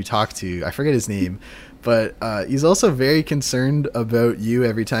character you talk to. I forget his name, but he's also very concerned about you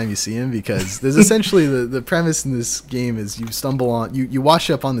every time you see him, because there's essentially the premise in this game is you stumble on, you wash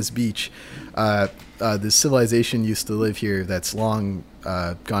up on this beach. This civilization used to live here that's long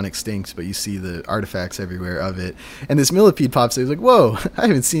gone extinct, but you see the artifacts everywhere of it. And this Millipede pops in. He's like, whoa, I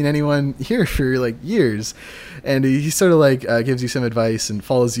haven't seen anyone here for like years. And he sort of like gives you some advice and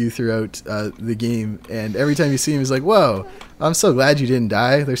follows you throughout the game. And every time you see him, he's like, whoa, I'm so glad you didn't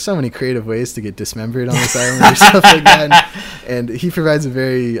die. There's so many creative ways to get dismembered on this island or stuff like that. And he provides a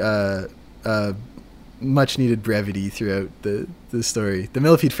very much needed brevity throughout the story. The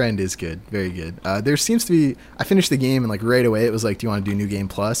Millipede friend is good, very good. There seems to be, I finished the game and like right away it was like, do you want to do New Game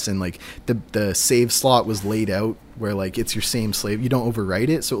Plus? And like the save slot was laid out where like it's your same slave, you don't overwrite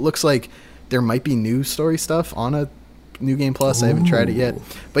it, so it looks like there might be new story stuff on a New Game Plus. Ooh. I haven't tried it yet,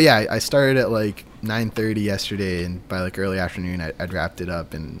 but yeah, I started at like 9:30 yesterday, and by like early afternoon I'd wrapped it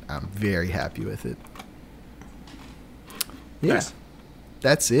up, and I'm very happy with it. Yeah. Nice.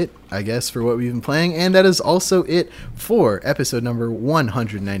 That's it, I guess, for what we've been playing, and that is also it for episode number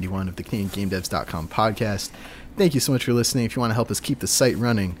 191 of the CanadianGameDevs.com podcast. Thank you so much for listening. If you want to help us keep the site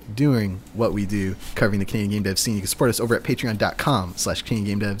running, doing what we do, covering the Canadian Game Dev scene, you can support us over at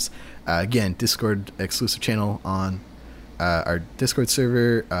patreon.com/CanadianGameDevs. Again, Discord exclusive channel on our Discord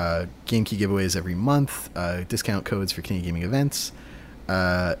server, game key giveaways every month, discount codes for Canadian gaming events,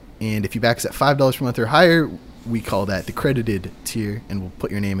 and if you back us at $5 per month or higher, we call that the credited tier, and we'll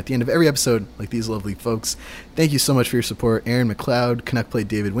put your name at the end of every episode, like these lovely folks. Thank you so much for your support. Aaron McLeod, Canuck Play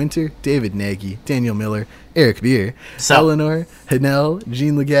David Winter, David Nagy, Daniel Miller, Eric Beer, Eleanor, Hanel,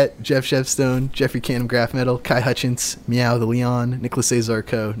 Jean Leggett, Jeff Shevstone, Jeffrey Canham Graph Metal, Kai Hutchins, Meow the Leon, Nicholas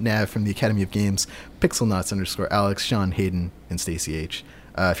Azarco, Nav from the Academy of Games, Pixelnuts _Alex, Sean Hayden, and Stacey H.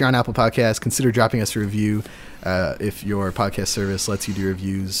 If you're on Apple Podcasts, consider dropping us a review. If your podcast service lets you do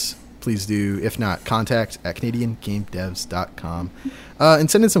reviews, please do. If not, contact at CanadianGameDevs.com.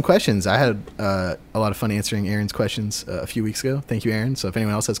 And send in some questions. I had a lot of fun answering Aaron's questions a few weeks ago. Thank you, Aaron. So if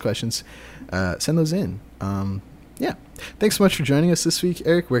anyone else has questions, send those in. Yeah. Thanks so much for joining us this week,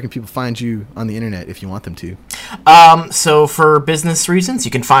 Eric. Where can people find you on the internet if you want them to? So for business reasons, you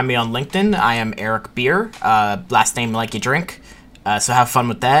can find me on LinkedIn. I am Eric Beer, last name like you drink. So have fun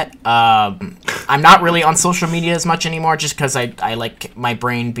with that. I'm not really on social media as much anymore, just because I like my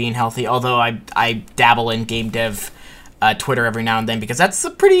brain being healthy, although I dabble in game dev Twitter every now and then, because it's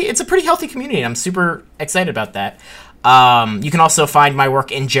a pretty healthy community, and I'm super excited about that. You can also find my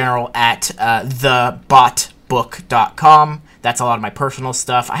work in general at thebotbook.com. That's a lot of my personal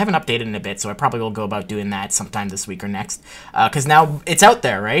stuff. I haven't updated in a bit, so I probably will go about doing that sometime this week or next, because now it's out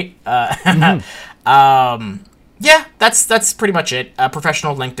there, right? Yeah, that's pretty much it.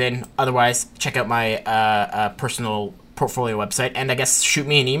 Professional LinkedIn. Otherwise, check out my personal portfolio website, and I guess shoot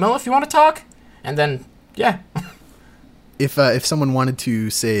me an email if you want to talk. And then, yeah. If someone wanted to,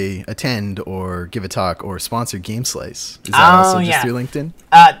 say, attend or give a talk or sponsor Game Slice, is that also just through LinkedIn?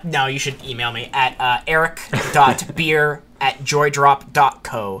 No, you should email me at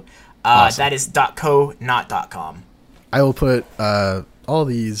eric.beer@joydrop.co. Awesome. That is .co, not .com. I will put all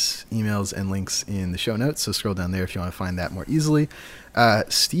these emails and links in the show notes, so scroll down there if you want to find that more easily.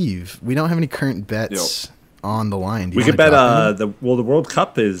 Steve, we don't have any current bets on the line. We could bet the World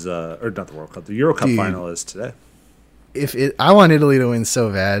Cup is or not the World Cup, the Euro Cup final is today. I want Italy to win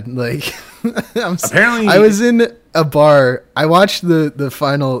so bad. Like, apparently, I was in a bar. I watched the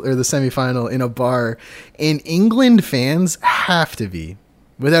final or the semifinal in a bar, and England fans have to be,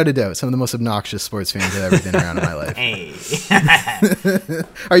 without a doubt, some of the most obnoxious sports fans I've ever been around in my life. Hey.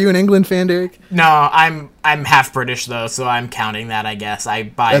 Are you an England fan, Derek? No, I'm half British though, so I'm counting that. I guess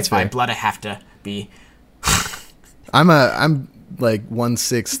by blood I have to be. I'm like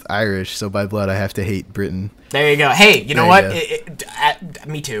 1/6 Irish, so by blood I have to hate Britain. There you go. Hey, you know what?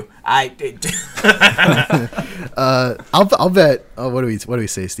 Me too. I'll bet. Oh, what do we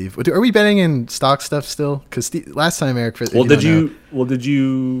say, Steve? Are we betting in stock stuff still? Because last time, Eric. Did you?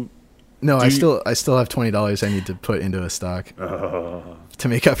 No, I still have $20 I need to put into a stock to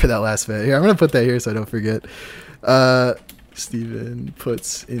make up for that last bet. Here, I'm gonna put that here so I don't forget. Steven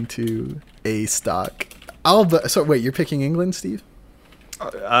puts into a stock. So wait, you're picking England, Steve?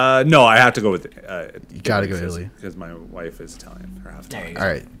 No, I have to go with. You gotta go Italy because my wife is Italian. All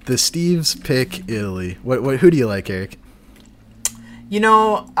right, the Steves pick Italy. Who do you like, Eric? You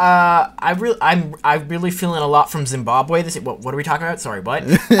know, I'm really feeling a lot from Zimbabwe. What are we talking about? Sorry, what?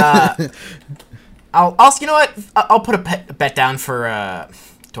 I'll you know what? I'll put a bet down for.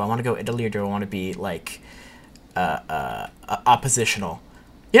 Do I want to go Italy or do I want to be like oppositional?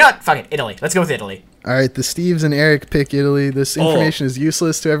 You know what? Fuck it, Italy. Let's go with Italy. All right, the Steves and Eric pick Italy. This information is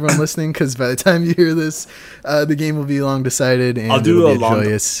useless to everyone listening because by the time you hear this, the game will be long decided. And I'll do a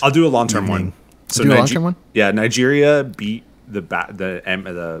long-term one. So do a long-term one? Yeah, Nigeria beat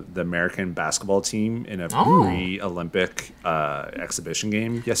the American basketball team in a pre-Olympic exhibition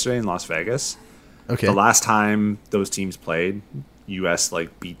game yesterday in Las Vegas. Okay. The last time those teams played, U.S.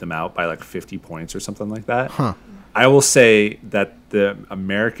 beat them out by 50 points or something like that. Huh. I will say that the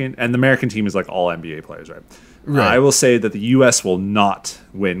American team is all NBA players, right? Right. I will say that the U.S. will not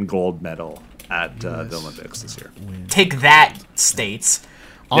win gold medal at the Olympics this year. Take that, States.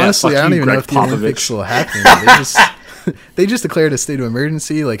 Honestly, I don't even know if the Olympics will happen. They just declared a state of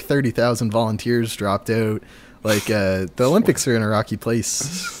emergency. 30,000 volunteers dropped out. The Olympics are in a rocky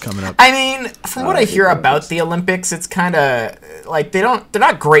place coming up. I mean, from what I hear about the Olympics, it's kind of they're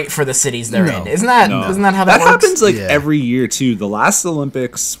not great for the cities they're in. Isn't that how that works? Happens every year too. The last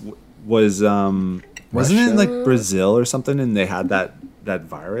Olympics was wasn't it Brazil or something, and they had that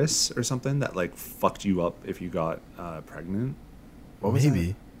virus or something that fucked you up if you got pregnant. What was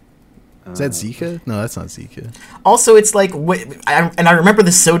Maybe. Is that Zika? No, that's not Zika. Also, it's and I remember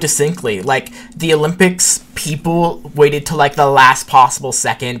this so distinctly. The Olympics, people waited till the last possible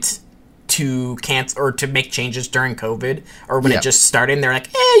second to cancel or to make changes during COVID or when it just started. And they're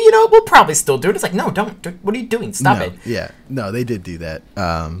we'll probably still do it. It's no, don't. What are you doing? Stop it. Yeah, no, they did do that.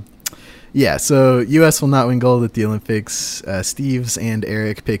 Yeah, so U.S. will not win gold at the Olympics. Steve's and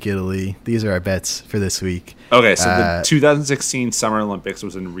Eric pick Italy. These are our bets for this week. Okay, so the 2016 Summer Olympics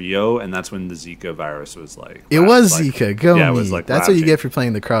was in Rio, and that's when the Zika virus was It was Zika. Go me. It was that's what you get for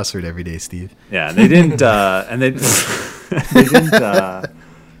playing the crossword every day, Steve. Yeah, they didn't, and they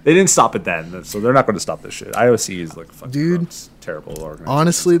didn't stop it then, so they're not going to stop this shit. IOC is fucking terrible organization.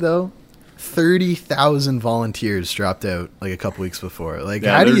 Honestly, though, 30,000 volunteers dropped out a couple weeks before.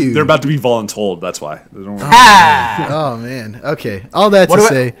 How do you? They're about to be voluntold. That's why. Oh man. Okay. All that to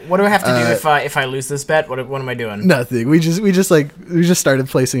say. What do I have to do if I lose this bet? What am I doing? Nothing. We just started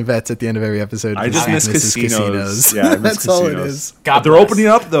placing bets at the end of every episode. I just miss casinos. Yeah, that's all it is. They're opening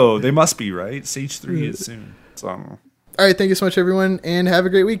up though. They must be right. Stage 3 is soon. So. All right. Thank you so much, everyone, and have a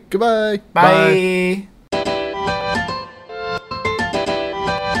great week. Goodbye. Bye.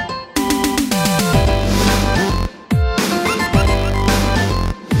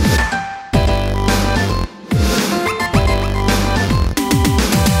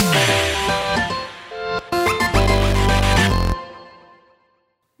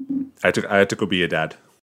 I had to go be a dad.